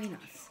between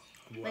us.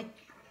 What? Like,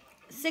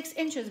 6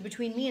 inches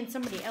between me and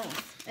somebody else.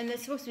 And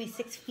it's supposed to be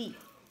 6 feet.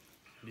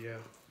 Yeah.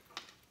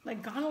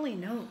 Like, God only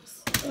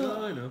knows. I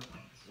know.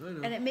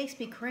 And it makes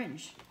me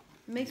cringe.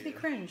 It makes me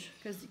cringe.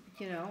 Because,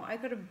 you know, I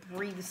could have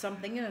breathed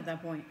something in at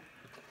that point.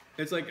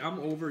 It's like I'm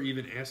over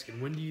even asking,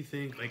 when do you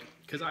think, like,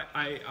 because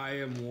I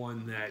am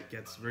one that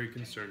gets very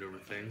concerned over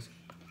things.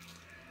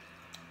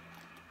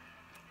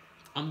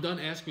 I'm done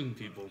asking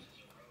people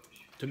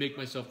to make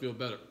myself feel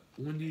better.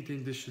 When do you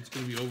think this shit's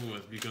going to be over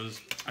with? Because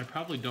I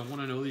probably don't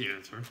want to know the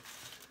answer.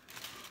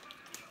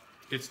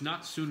 It's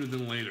not sooner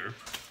than later.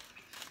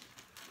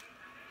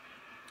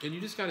 And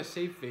you just got to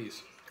save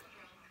face.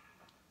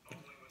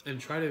 And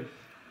try to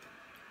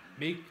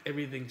make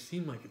everything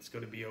seem like it's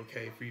going to be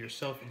okay for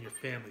yourself and your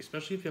family,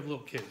 especially if you have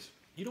little kids.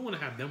 You don't want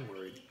to have them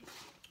worried.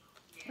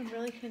 I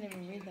really can't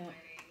even read that.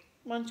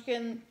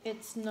 Munchkin,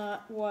 it's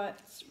not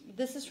what's...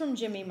 This is from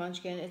Jimmy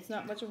Munchkin. It's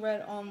not what's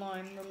read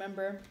online.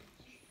 Remember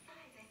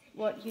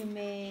what you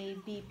may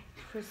be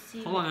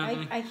perceiving. Hold on,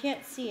 Anthony. I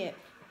can't see it.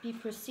 Be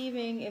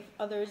perceiving if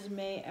others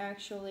may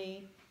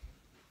actually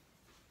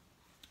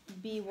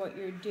be what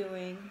you're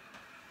doing.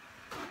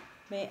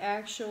 May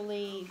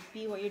actually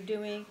be what you're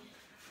doing.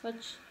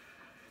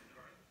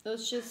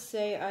 Let's just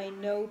say I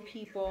know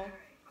people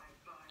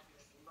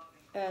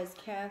as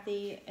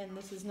Kathy, and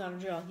this is not a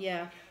drill.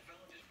 Yeah.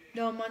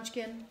 No,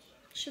 Munchkin.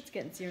 Shit's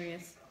getting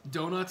serious.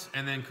 Donuts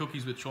and then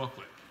cookies with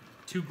chocolate.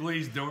 2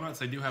 glazed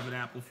donuts. I do have an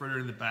apple fritter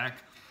in the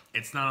back.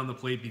 It's not on the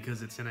plate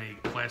because it's in a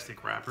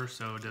plastic wrapper,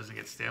 so it doesn't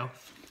get stale.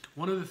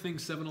 One of the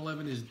things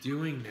 7-Eleven is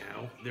doing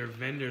now, their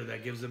vendor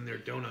that gives them their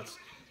donuts,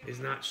 is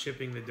not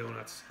shipping the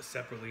donuts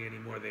separately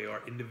anymore. They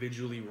are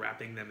individually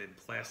wrapping them in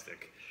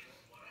plastic,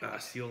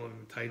 sealing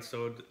them tight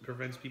so it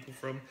prevents people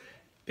from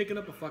picking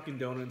up a fucking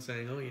donut and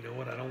saying, oh, you know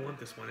what, I don't want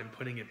this one, and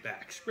putting it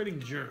back, spreading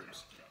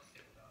germs.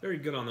 Very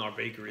good on our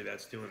bakery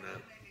that's doing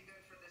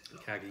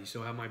that. Kagi, you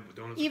still have my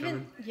donuts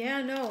coming?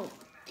 Yeah, no.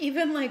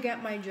 Even like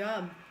at my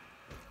job,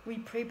 we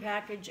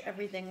prepackage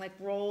everything, like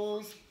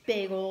rolls,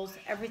 bagels,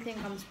 everything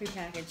comes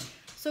prepackaged.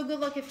 So good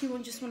luck if you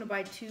just want to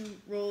buy 2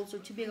 rolls or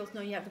 2 bagels. No,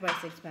 you have to buy a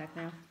 6-pack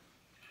now.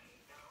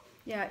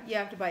 Yeah, you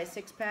have to buy a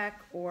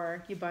 6-pack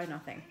or you buy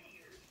nothing.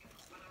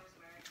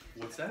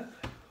 What's that?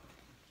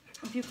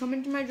 If you come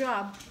into my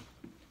job,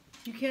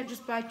 you can't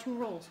just buy 2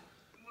 rolls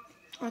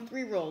or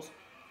 3 rolls.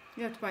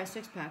 You have to buy a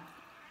 6-pack.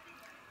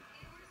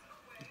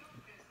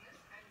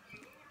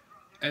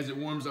 As it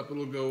warms up,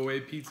 it'll go away,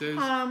 pizza is?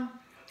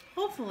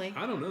 Hopefully.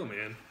 I don't know,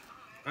 man.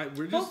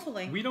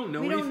 Hopefully. We don't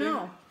know we anything. Don't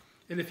know.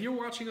 And if you're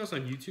watching us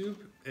on YouTube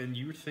and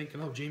you're thinking,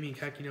 oh, Jamie and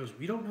Kaki knows,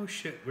 we don't know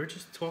shit. We're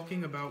just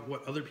talking about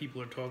what other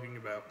people are talking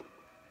about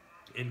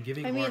and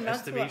giving our that's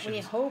estimations. what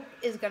we hope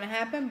is going to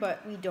happen,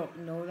 but we don't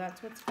know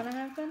that's what's going to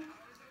happen.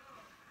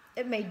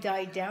 It may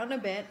die down a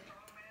bit.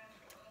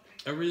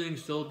 Everything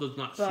still does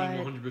not seem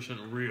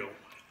 100% real.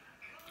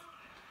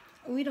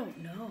 We don't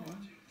know.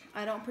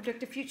 I don't predict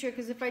the future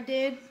because if I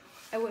did,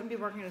 I wouldn't be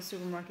working at a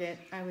supermarket.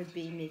 I would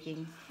be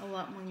making a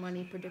lot more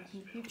money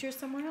predicting the future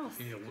somewhere else.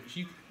 Yeah,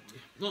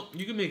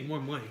 you can make more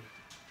money.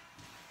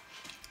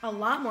 A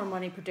lot more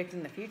money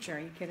predicting the future. Are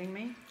you kidding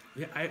me?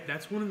 Yeah,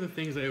 that's one of the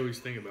things I always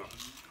think about.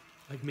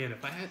 Like, man,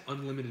 if I had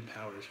unlimited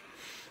powers,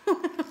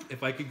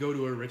 if I could go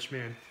to a rich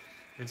man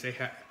and say,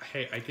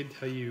 hey, I can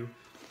tell you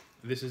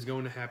this is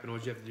going to happen. All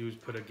you have to do is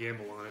put a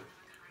gamble on it,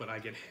 but I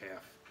get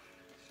half.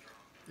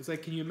 It's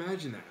like, can you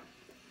imagine that?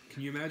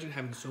 Can you imagine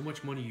having so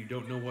much money you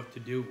don't know what to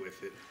do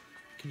with it?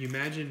 Can you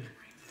imagine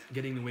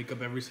getting to wake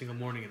up every single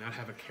morning and not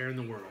have a care in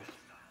the world?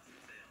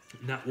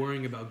 not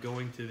worrying about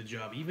going to the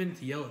job, even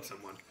to yell at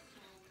someone.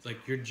 Like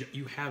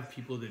you have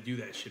people that do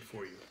that shit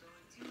for you.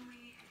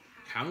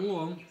 How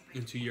long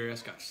until your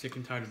ass got sick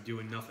and tired of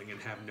doing nothing and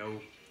have no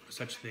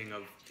such thing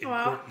of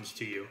importance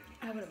to you?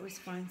 I would always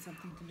find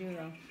something to do,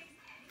 though.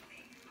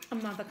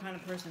 I'm not the kind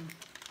of person.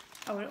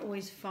 I would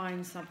always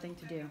find something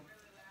to do.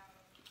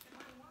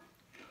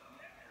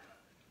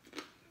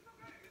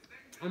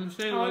 I'm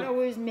saying, I would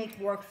always make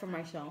work for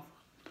myself.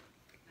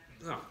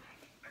 No.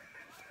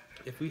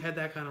 If we had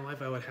that kind of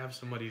life, I would have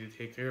somebody to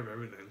take care of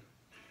everything.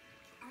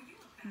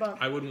 But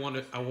I would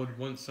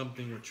want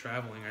something with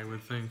traveling, I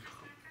would think.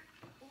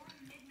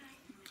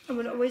 I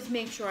would always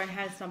make sure I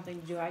had something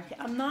to do.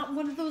 I'm not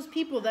one of those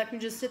people that can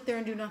just sit there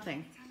and do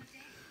nothing.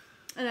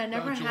 And I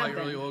never have July, been.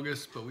 early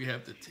August, but we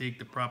have to take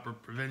the proper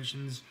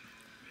preventions.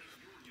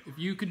 If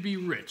you could be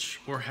rich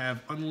or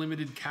have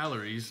unlimited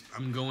calories,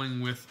 I'm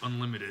going with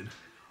unlimited.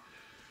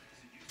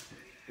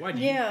 Why do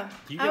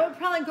you I would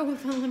probably go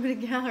with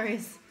unlimited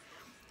calories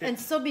and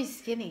still be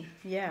skinny.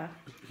 Yeah.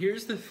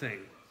 Here's the thing.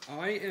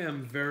 I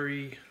am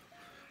very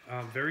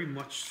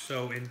much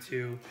so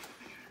into...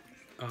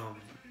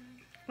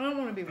 I don't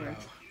want to be rich.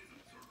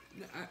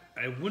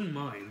 I wouldn't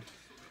mind.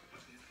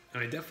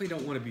 And I definitely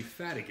don't want to be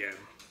fat again.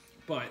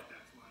 But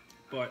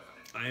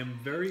I am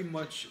very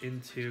much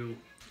into...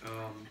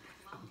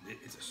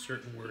 it's a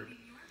certain word.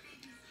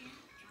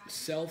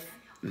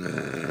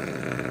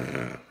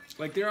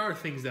 Like, there are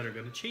things that are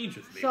going to change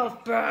with me.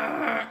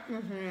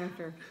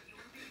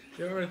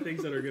 There are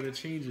things that are going to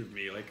change with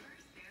me. Like,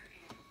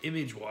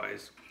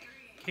 image-wise,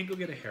 can't go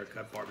get a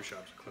haircut. Barbershops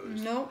are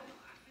closed. Nope.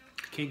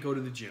 Can't go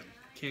to the gym.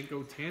 Can't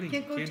go tanning.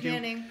 Can't go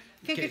tanning.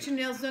 Can't get your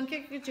nails done.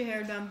 Can't get your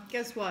hair done.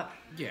 Guess what?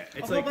 Yeah,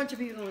 it's a whole bunch of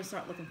people will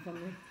start looking for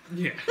me.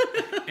 Yeah,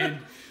 and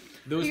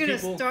those you're people... You're going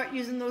to start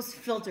using those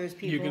filters,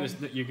 people.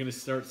 You're gonna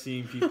start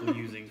seeing people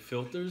using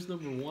filters,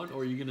 number one,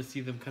 or you're going to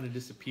see them kind of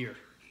disappear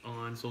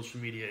on social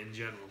media in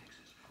general.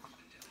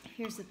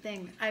 Here's the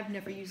thing. I've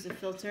never used a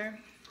filter.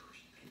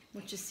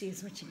 What you see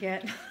is what you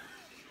get.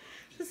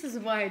 This is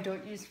why I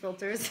don't use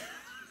filters.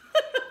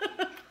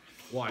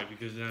 Why?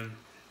 Because then...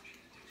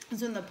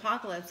 Because when the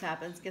apocalypse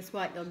happens, guess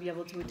what? You'll be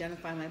able to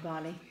identify my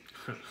body.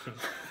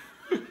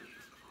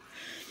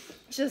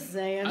 Just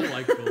saying. I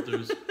like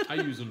filters. I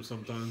use them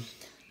sometimes.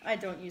 I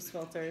don't use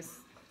filters.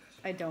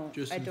 I don't.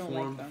 Just I don't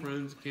informed like them.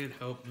 friends can't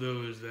help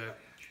those that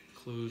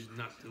close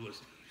not to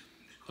listen.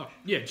 Oh,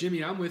 yeah,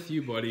 Jimmy, I'm with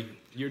you, buddy.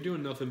 You're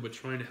doing nothing but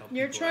trying to help people.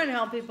 You're trying to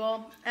help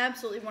people.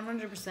 Absolutely,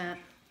 100%.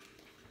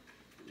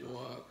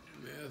 What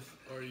myth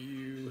are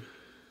you...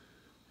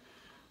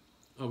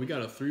 Oh, we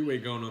got a three-way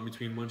going on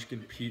between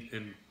Munchkin Pete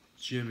and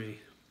Jimmy.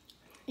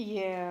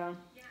 Yeah.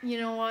 You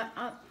know what?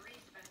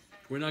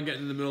 We're not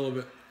getting in the middle of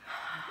it.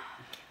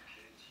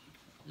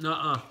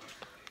 Nuh-uh.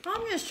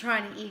 I'm just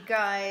trying to eat,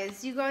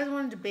 guys. You guys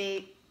want to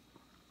debate?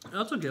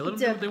 That's okay. Let them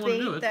do what they want to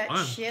do. It's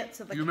fine. Shit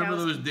so the you remember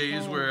those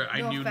days home. where I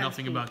No knew offense,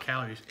 nothing Pete. about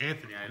calories?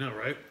 Anthony, I know,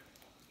 right?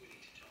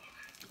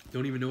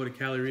 Don't even know what a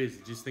calorie is.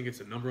 You just think it's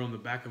a number on the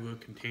back of a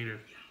container.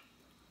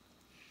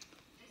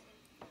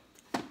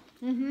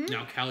 Mm-hmm.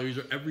 Now calories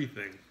are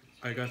everything.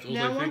 I guess all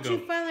now, I once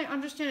think you finally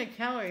understand a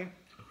calorie,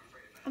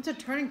 it's a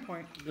turning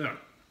point. Yeah.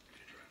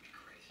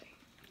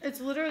 It's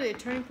literally a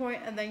turning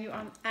point, and then you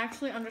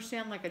actually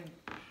understand like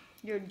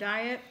your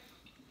diet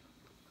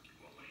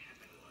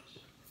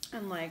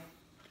and like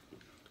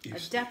a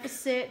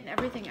deficit and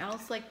everything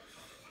else. Like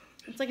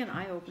it's like an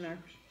eye opener.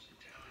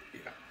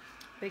 Yeah.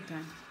 Big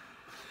time.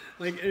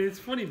 Like, and it's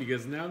funny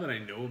because now that I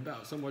know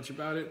about so much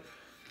about it,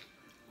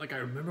 like I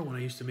remember when I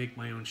used to make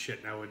my own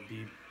shit, and I would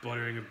be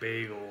buttering a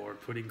bagel or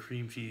putting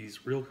cream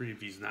cheese, real cream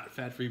cheese, not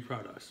fat-free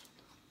products,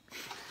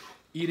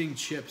 eating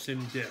chips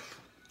and dip.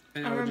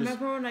 And I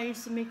remember when I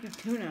used to make you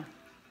tuna.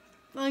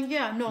 Like,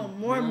 yeah, no,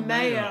 more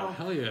mayo.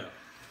 Hell yeah.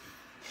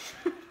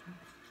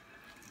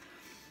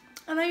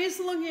 And I used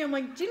to look at you, I'm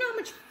like, do you know how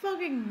much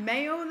fucking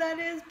mayo that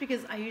is?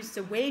 Because I used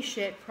to weigh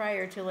shit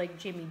prior to, like,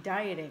 Jimmy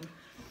dieting.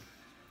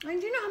 Like,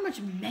 do you know how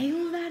much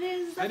mayo that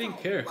is? That's I didn't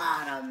care. A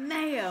lot of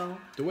mayo.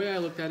 The way I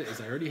looked at it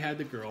is I already had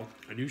the girl.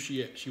 I knew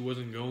she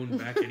wasn't going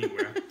back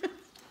anywhere.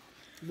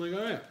 I'm like,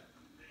 all right.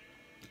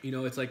 You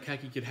know, it's like,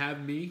 heck, you could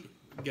have me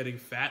getting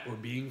fat or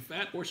being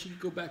fat, or she could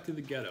go back to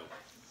the ghetto.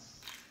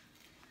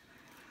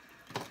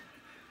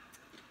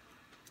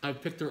 I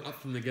picked her up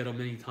from the ghetto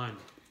many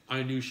times.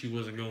 I knew she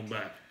wasn't going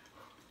back.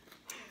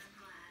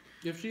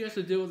 If she has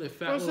to deal with a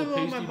fat First of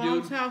little all, my pasty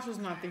mom's dude, house was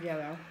not the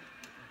ghetto.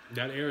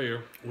 that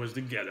area was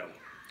the ghetto.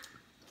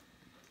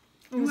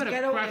 It was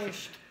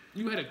ghetto-ish.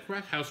 You had a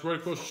crack house right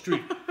across the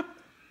street.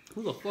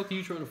 Who the fuck are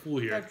you trying to fool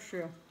here? That's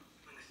true.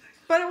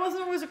 But it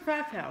wasn't always a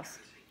crack house.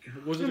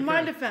 In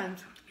my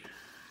defense,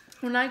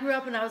 when I grew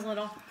up and I was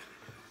little,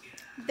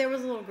 there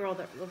was a little girl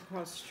that lived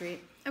across the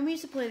street. And we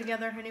used to play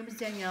together. Her name was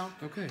Danielle.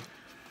 Okay.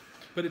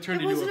 But it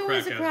turned It into wasn't a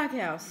always crack a house.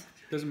 crack house.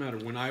 Doesn't matter.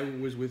 When I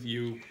was with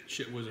you,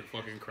 shit was a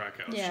fucking crack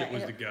house. Yeah, Shit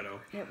was the ghetto.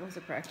 It was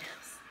a crack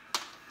house.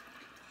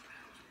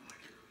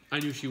 I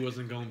knew she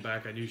wasn't going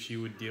back. I knew she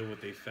would deal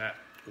with a fat,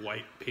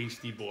 white,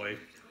 pasty boy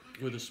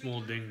with a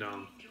small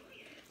ding-dong.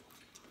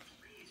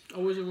 I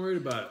wasn't worried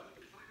about it.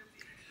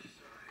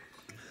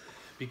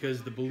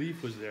 because the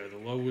belief was there, the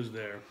love was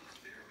there.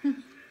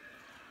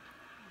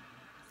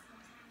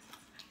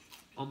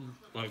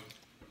 Like,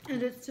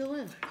 And it still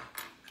is.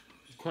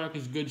 crack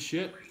is good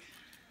shit.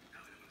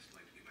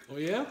 Oh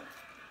yeah?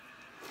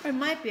 It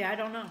might be. I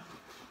don't know.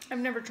 I've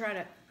never tried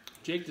it.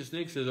 Jake the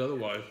Snake says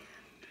otherwise.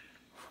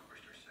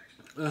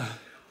 Oh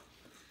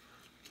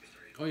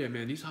yeah,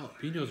 man, these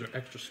jalapenos are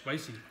extra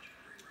spicy.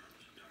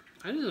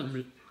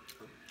 I'm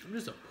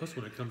just a puss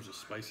when it comes to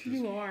spices.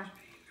 You are.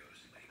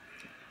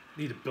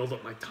 Need to build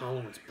up my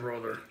tolerance,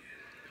 brother.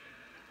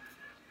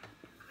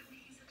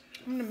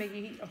 I'm gonna make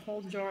you eat a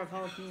whole jar of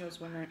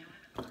jalapenos one night.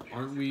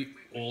 Aren't we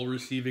all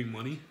receiving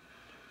money?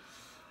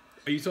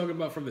 Are you talking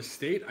about from the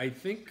state? I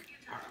think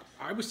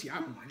I was.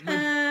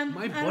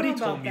 My buddy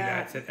told me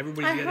that. Said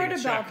everybody's I getting a check.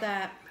 heard about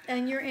that,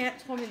 and your aunt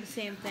told me the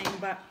same thing.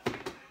 But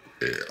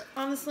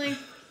honestly,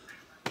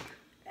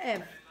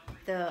 if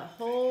the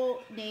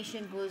whole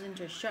nation goes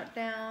into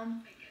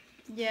shutdown,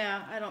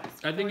 yeah, I don't.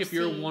 I think if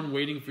you're one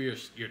waiting for your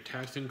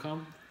tax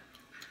income,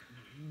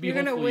 you're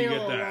gonna wait a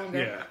get little that. longer.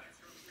 Yeah.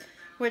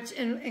 Which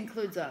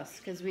includes us,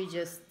 because we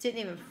just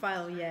didn't even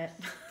file yet.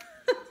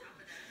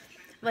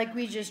 Like,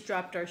 we just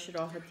dropped our shit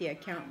off at the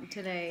accountant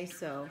today,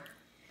 so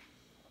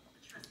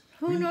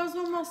who knows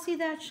when we'll see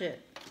that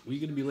shit. We're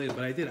gonna be late,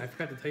 but I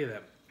forgot to tell you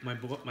that. My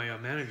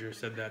manager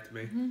said that to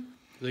me. Mm-hmm.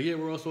 He's like, yeah,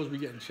 we're all supposed to be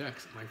getting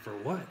checks. I'm like, for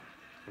what?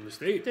 From the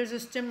state. There's a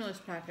stimulus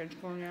package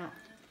going out.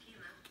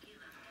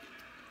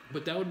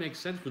 But that would make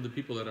sense for the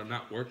people that are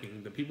not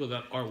working. The people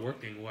that are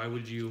working, why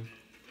would you?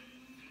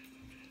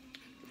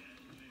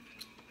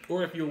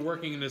 Or if you're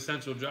working an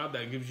essential job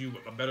that gives you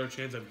a better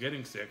chance of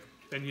getting sick,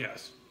 then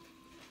yes.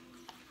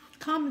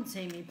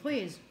 Compensate me,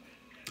 please.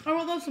 I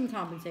would love some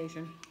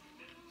compensation.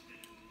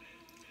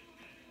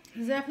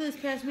 Because after this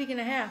past week and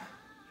a half,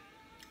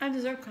 I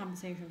deserve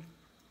compensation.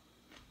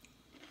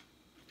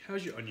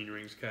 How's your onion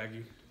rings,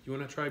 Kagi? You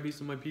want to try a piece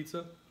of my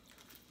pizza?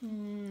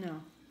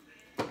 No.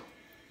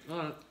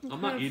 I'm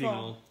not eating full.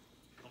 all.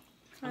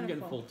 I'm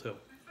getting full too.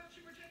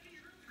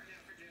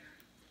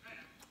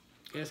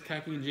 Ask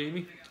Kaki and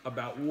Jamie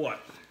about what?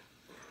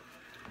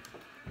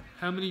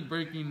 How many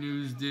breaking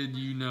news did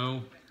you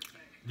know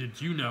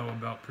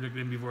about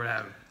predicting before it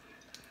happened?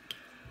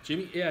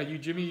 Jimmy,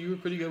 Jimmy, you were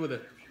pretty good with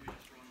it.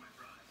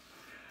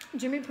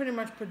 Jimmy pretty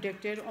much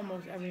predicted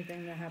almost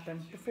everything that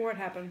happened before it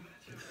happened.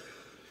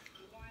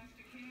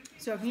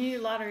 So if you need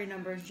lottery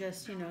numbers,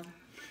 just,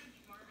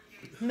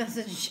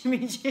 message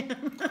Jimmy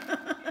Jam.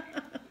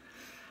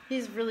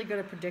 He's really good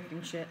at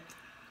predicting shit.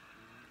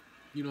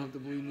 You don't have to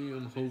believe me.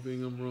 I'm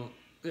hoping I'm wrong.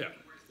 Yeah.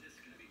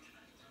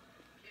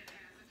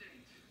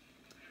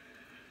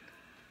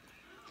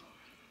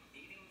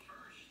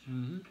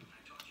 Mm-hmm.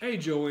 Hey,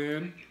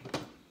 Joanne.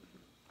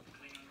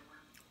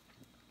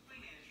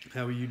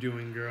 How are you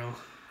doing, girl?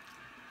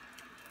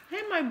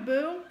 Hey, my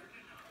boo.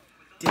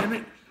 Damn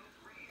it.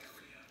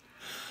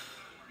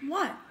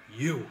 What?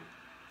 You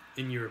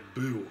and your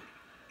boo.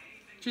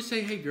 Just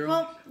say, hey, girl.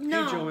 Well,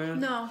 no. Hey, Joanne.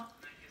 No.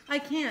 I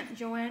can't.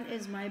 Joanne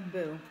is my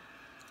boo.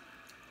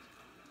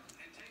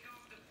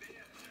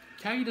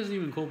 Kagi doesn't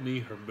even call me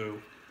her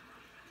boo.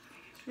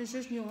 It's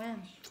just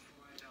Joanne.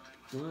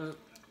 What?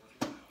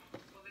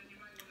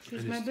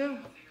 She's my boo.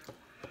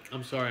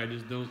 I'm sorry,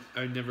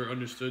 I never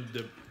understood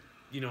the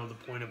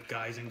point of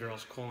guys and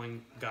girls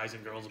calling guys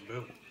and girls a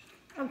boo.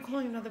 I'm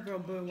calling another girl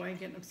boo. Why are you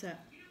getting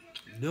upset?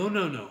 No.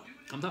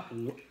 I'm not.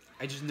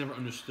 I just never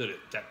understood it,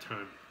 that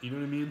term. You know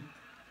what I mean?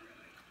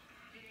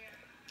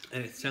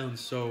 And it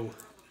sounds so.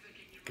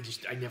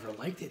 I never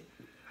liked it.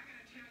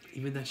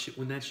 Even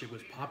when that shit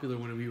was popular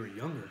when we were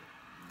younger.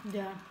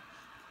 Yeah.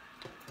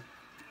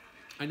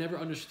 I never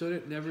understood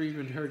it. Never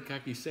even heard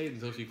Kaki say it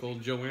until she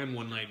called Joanne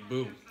one night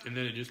boo, and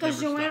then it just never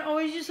Because Joanne stopped.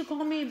 always used to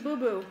call me boo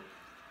boo.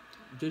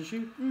 Did she?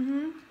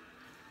 Mm-hmm.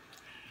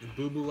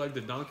 Boo boo like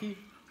the donkey?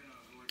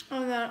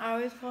 Oh, then I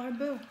always call her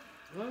boo.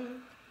 Alright.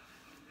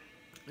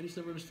 I just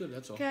never understood.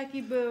 That's all.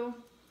 Khaki boo.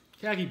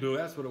 Khaki boo.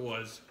 That's what it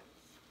was.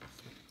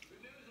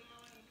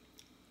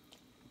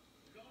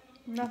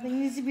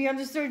 Nothing needs to be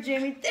understood,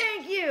 Jamie.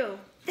 Thank you.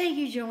 Thank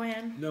you,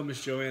 Joanne. No,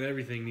 Miss Joanne.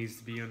 Everything needs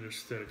to be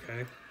understood.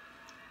 Okay.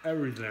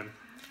 Everything.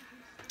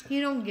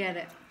 You don't get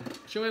it.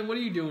 Joanne, what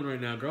are you doing right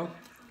now, girl?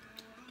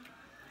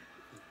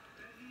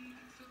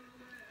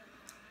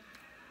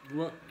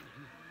 What?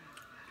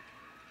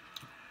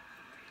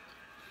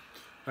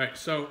 Alright,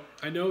 so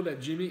I know that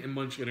Jimmy and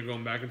Munchkin are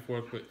going back and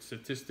forth with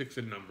statistics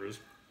and numbers.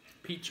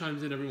 Pete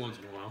chimes in every once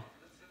in a while.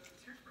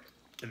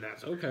 And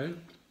that's okay.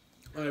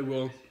 I don't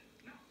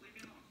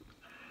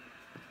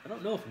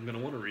know if I'm going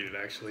to want to read it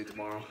actually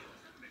tomorrow.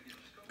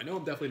 I know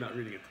I'm definitely not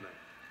reading it tonight.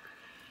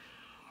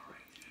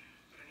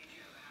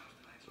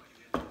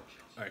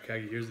 Alright,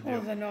 Kagi, here's the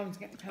deal. I know I'm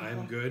getting temple.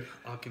 I'm good.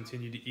 I'll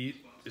continue to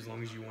eat as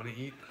long as you want to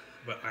eat.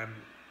 But I'm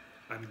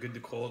good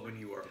to call it when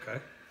you are, okay?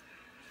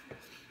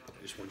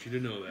 I just want you to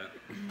know that.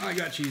 I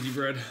got cheesy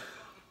bread.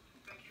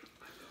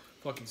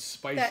 Fucking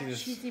spiciness.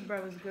 That cheesy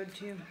bread was good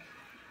too.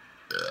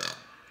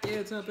 Yeah,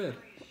 it's not bad.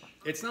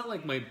 It's not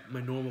like my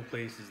normal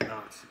place is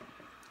not.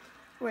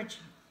 Which,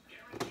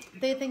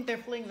 they think they're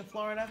fleeing to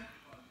Florida.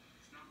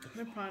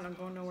 They're probably not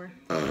going nowhere.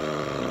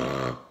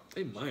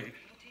 They might.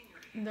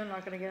 They're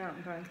not gonna get out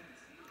in time.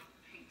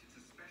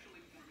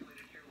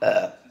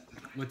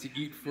 What to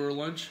eat for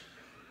lunch?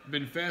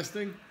 Been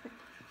fasting?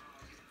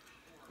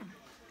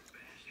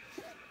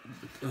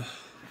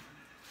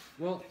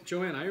 Well,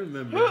 Joanne, I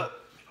remember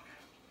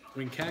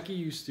when Kaki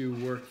used to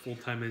work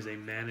full-time as a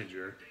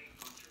manager,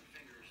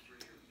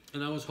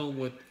 and I was home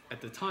with,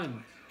 at the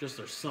time, just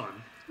our son.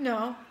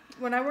 No,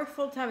 when I worked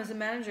full-time as a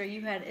manager,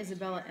 you had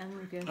Isabella and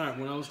Lucas. All right,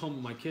 when I was home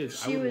with my kids,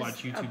 She I would was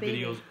watch a YouTube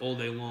baby. videos all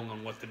day long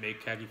on what to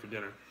make Kaki for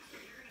dinner.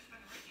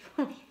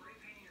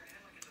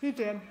 You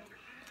did.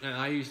 And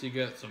I used to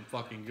get some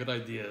fucking good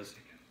ideas.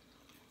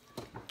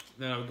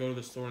 Then I would go to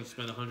the store and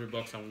spend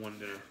 $100 on one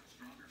dinner.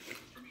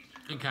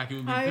 And Kaki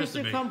would be I pissed used at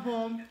to me. come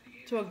home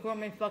to a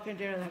gourmet fucking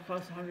dinner that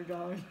cost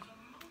 $100.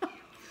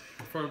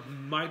 For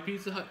my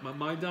Pizza Hut,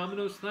 my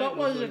Domino's tonight. But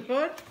was like, it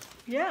good?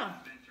 Yeah.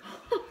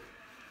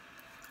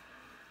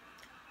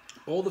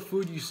 all the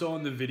food you saw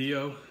in the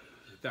video,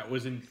 that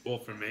wasn't all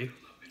for me.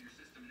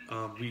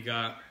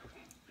 I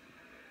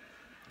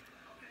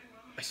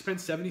spent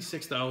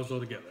 $76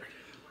 altogether.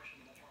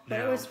 But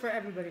Now, it was for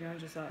everybody, not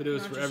just us. but it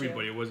was not for just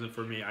everybody. you. It wasn't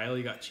for me. I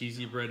only got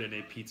cheesy bread and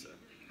a pizza.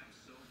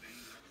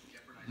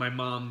 My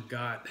mom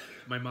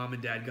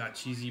and dad got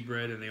cheesy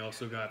bread, and they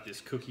also got this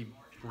cookie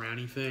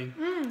brownie thing.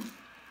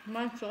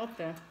 Mine's still up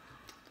there.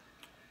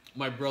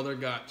 My brother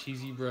got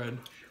cheesy bread.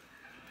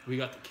 We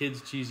got the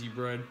kids cheesy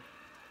bread.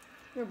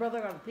 Your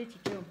brother got a pizza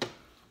too.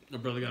 My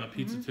brother got a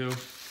pizza too.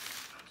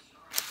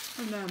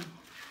 And then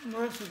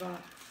Marissa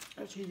got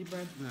a cheesy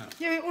bread. Yeah.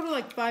 Yeah, we ordered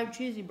like 5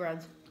 cheesy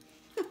breads.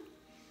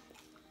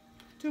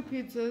 2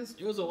 pizzas.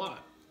 It was a lot.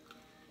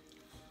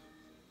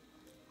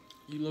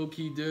 You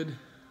low-key did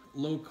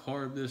low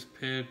carb this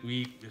past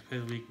week.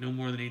 No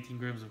more than 18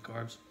 grams of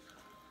carbs.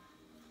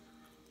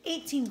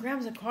 18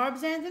 grams of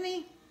carbs,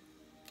 Anthony?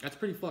 That's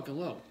pretty fucking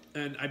low.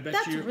 And I bet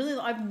That's you... really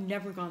low. I've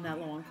never gone that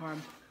low on carb.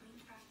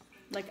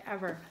 Like,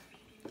 ever.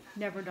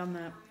 Never done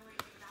that.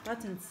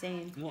 That's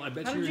insane. Well, I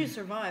bet How you... did you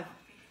survive?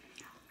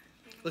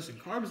 Listen,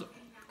 carbs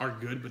are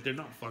good, but they're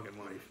not fucking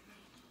life.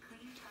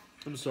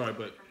 I'm sorry,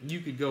 but you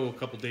could go a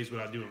couple days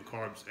without doing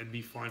carbs and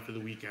be fine for the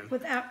weekend.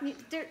 Without...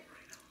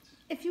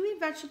 If you eat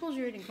vegetables,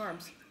 you're eating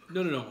carbs.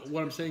 No.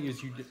 What I'm saying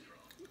is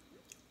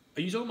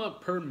are you talking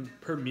about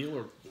per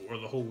meal or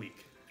the whole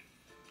week?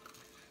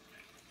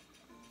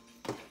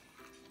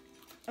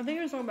 I think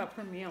you're talking about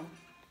per meal.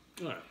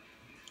 All right.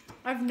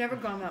 I've never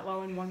gone that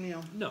low in one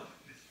meal No.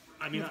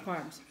 I mean, with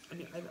carbs.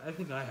 I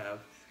think I have.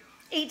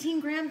 18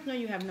 grams? No,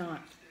 you have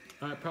not.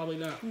 All right, probably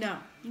not. No.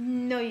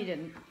 No, you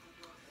didn't.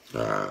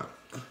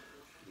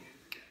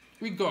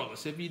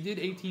 Regardless, if you did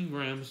 18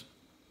 grams,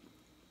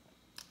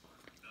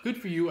 good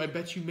for you. I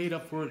bet you made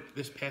up for it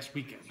this past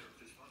weekend.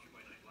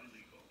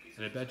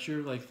 And I bet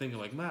you're like thinking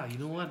like, wow, you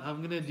know what? I'm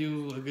going to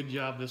do a good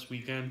job this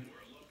weekend.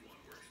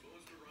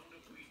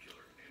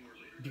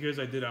 Because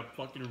I did a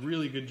fucking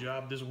really good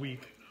job this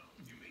week.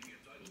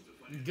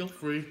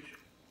 Guilt-free.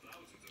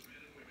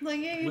 Like,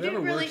 yeah, you Whatever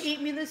didn't really works.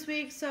 eat me this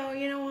week, so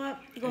you know what?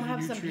 Go And have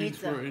your some nutrients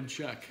pizza. were in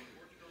check.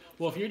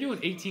 Well, if you're doing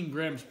 18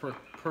 grams per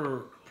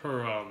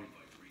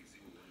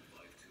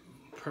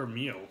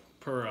meal,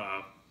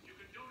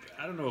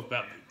 I don't know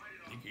about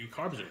your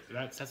carbs are,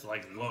 that's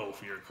like low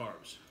for your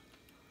carbs.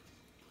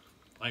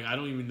 Like, I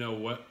don't even know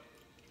what,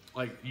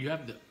 like, you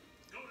have to,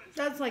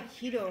 That's like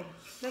keto.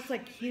 That's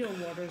like keto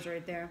waters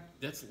right there.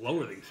 that's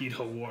lower than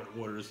keto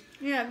waters.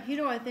 Yeah,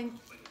 keto, I think,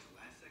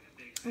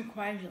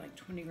 requires you like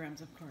 20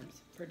 grams of carbs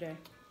per day.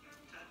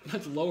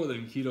 That's lower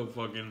than keto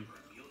fucking,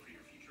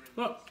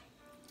 well,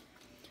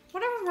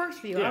 Whatever works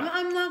for you. Yeah.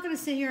 I'm not going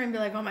to sit here and be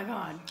like, oh my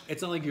God.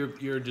 it's not like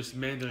you're just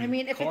mandating I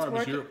mean, if it's carbs,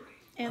 working- you're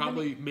Anthony-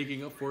 probably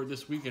making up for it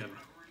this weekend.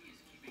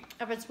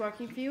 If it's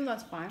working for you,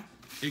 that's fine.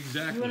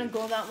 Exactly. You want to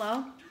go that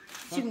low?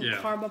 So you can yeah.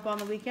 carb up on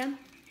the weekend?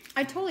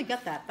 I totally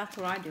get that. That's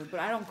what I do, but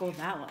I don't go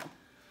that low.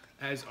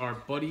 As our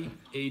buddy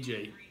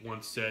AJ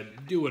once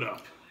said, do it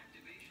up.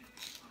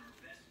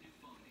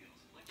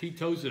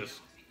 Ketosis.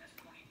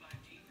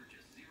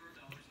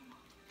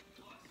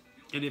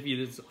 And if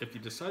you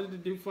decided to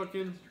do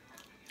fucking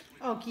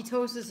Oh,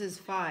 ketosis is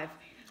 5.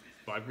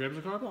 5 grams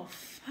of carb, Well,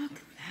 fuck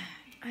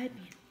that. I'd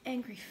be an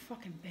angry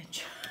fucking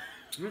bitch.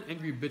 you're an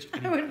angry bitch.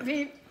 I would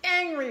be an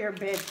angrier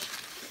bitch.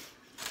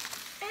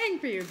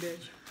 Angrier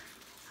bitch.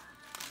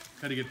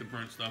 How to get the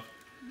burnt stuff.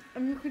 I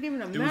mean, you could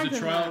even It imagine was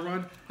a trial that.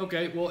 run.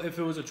 Okay, well, if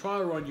it was a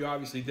trial run, you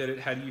obviously did it.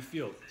 How do you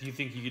feel? Do you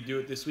think you could do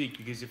it this week?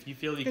 Because if you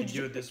feel you Could can do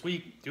you- it this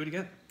week, do it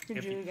again. Could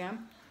If you do it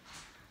again?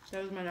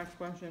 That was my next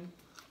question.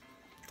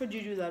 Could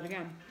you do that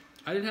again?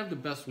 I didn't have the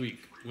best week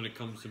when it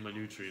comes to my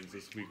nutrients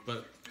this week,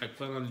 but I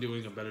plan on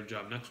doing a better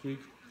job next week.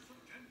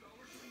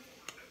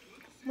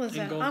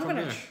 Listen, going I'm from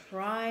going to there.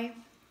 try,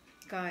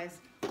 guys,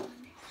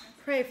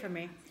 pray for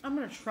me. I'm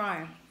going to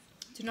try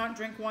to not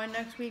drink wine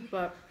next week,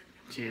 but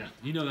Yeah.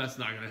 You know that's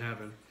not going to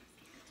happen.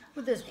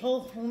 with this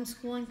whole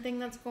homeschooling thing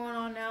that's going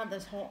on now,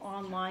 this whole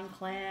online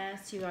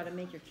class, you got to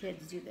make your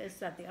kids do this,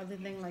 that, the other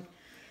thing, like,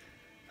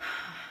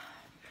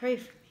 pray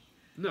for me.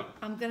 No.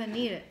 I'm going to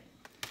need it.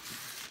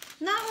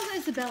 Not with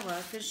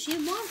Isabella, because she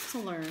wants to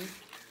learn.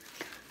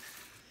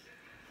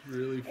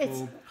 Really It's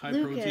full, high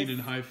Lucas. protein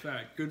and high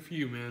fat. Good for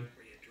you, man.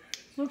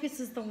 Lucas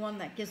is the one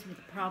that gives me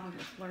the problem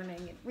with learning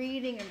and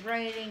reading and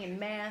writing and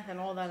math and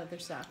all that other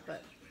stuff.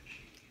 But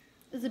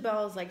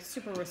Isabella's like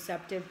super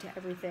receptive to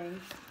everything.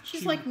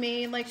 She's like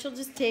me, like she'll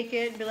just take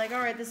it and be like, all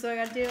right, this is what I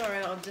gotta do. All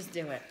right, I'll just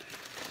do it.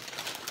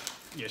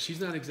 Yeah, she's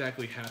not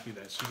exactly happy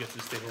that she gets to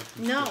stay home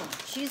from No, school.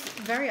 she's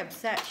very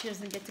upset. She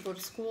doesn't get to go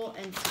to school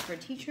and see her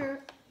teacher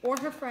or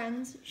her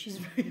friends. She's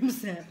very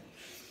upset.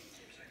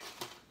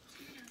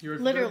 You ready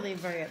for Literally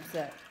very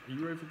upset. bed? Are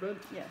you ready for bed?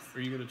 Yes,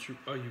 Are you gonna?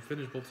 Oh, you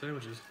finished both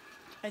sandwiches.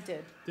 I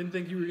did. Didn't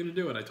think you were gonna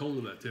do it. I told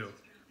her that too.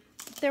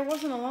 There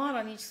wasn't a lot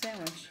on each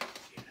sandwich.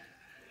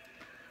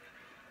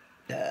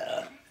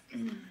 All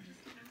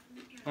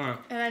right.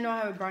 And I know I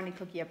have a brownie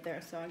cookie up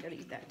there, so I gotta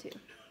eat that too.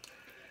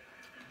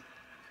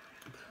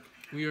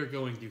 We are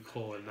going to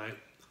call it a night.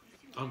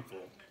 I'm full.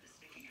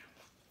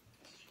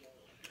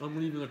 I'm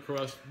leaving the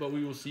crust, but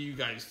we will see you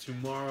guys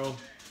tomorrow.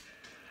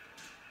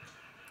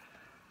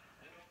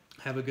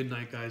 Have a good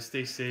night, guys.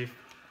 Stay safe.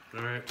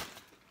 All right.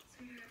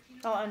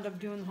 I'll end up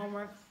doing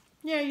homework.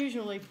 Yeah,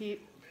 usually,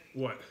 Pete.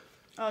 What?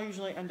 I'll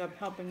usually end up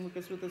helping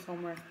Lucas with his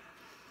homework.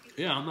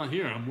 Yeah, I'm not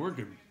here. I'm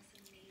working.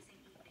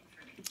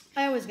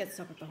 I always get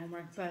stuck with the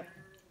homework, but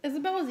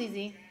Isabella's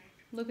easy.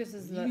 Lucas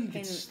is You the didn't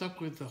pain get in...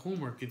 stuck with the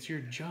homework. It's your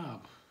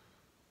job.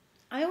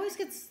 I always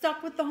get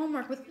stuck with the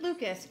homework with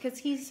Lucas because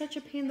he's such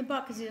a pain in the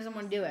butt because he doesn't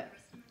want to do it.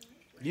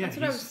 Yeah, That's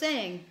what I was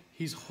saying.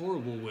 He's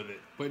horrible with it.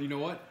 But you know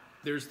what?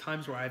 There's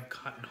times where I've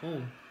gotten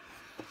home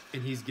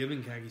and he's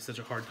giving Khaki such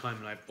a hard time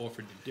and I've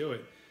offered to do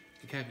it.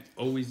 And Khaki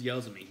always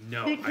yells at me,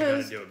 no, I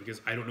gotta do it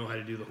because I don't know how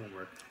to do the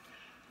homework.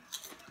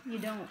 You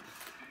don't.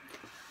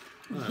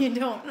 You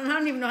don't. And I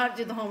don't even know how to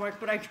do the homework,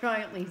 but I try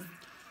at least.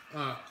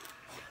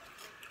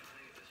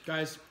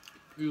 Guys,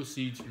 we will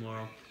see you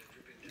tomorrow.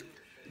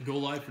 Go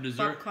live for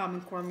dessert. Fuck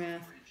Common Core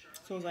math.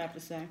 That's all I have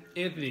to say.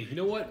 Anthony, you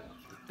know what?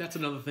 That's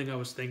another thing I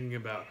was thinking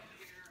about.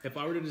 If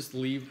I were to just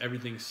leave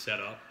everything set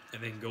up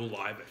and then go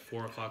live at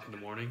 4 o'clock in the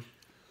morning,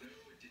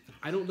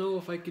 I don't know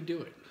if I could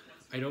do it.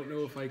 I don't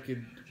know if I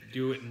could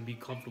do it and be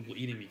comfortable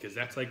eating because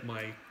that's like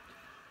my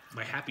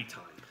happy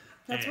time.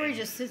 That's where he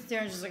just sits there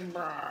and just like,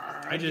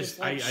 brrr, I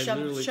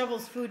literally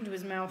shovels food into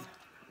his mouth.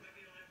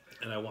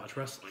 and I watch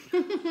wrestling.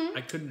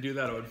 I couldn't do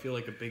that. I would feel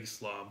like a big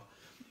slob.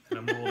 And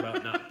I'm all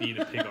about not being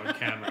a pig on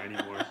camera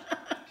anymore.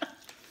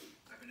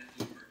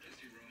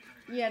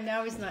 Yeah,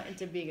 now he's not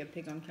into being a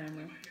pig on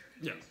camera.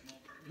 Yeah.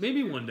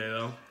 Maybe one day,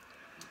 though.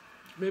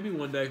 Maybe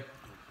one day.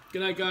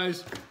 Good night,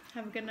 guys.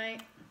 Have a good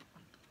night.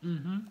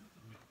 In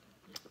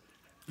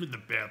the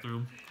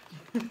bathroom.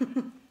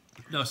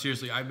 No,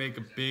 seriously, I make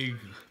a big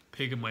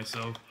pig of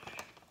myself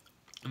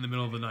in the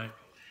middle of the night.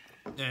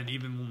 And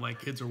even when my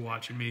kids are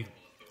watching me,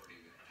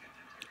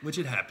 which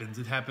it happens.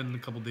 It happened a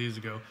couple days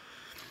ago.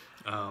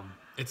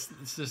 It's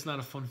just not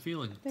a fun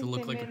feeling to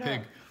look like a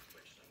pig.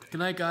 Good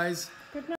night, guys. Good night.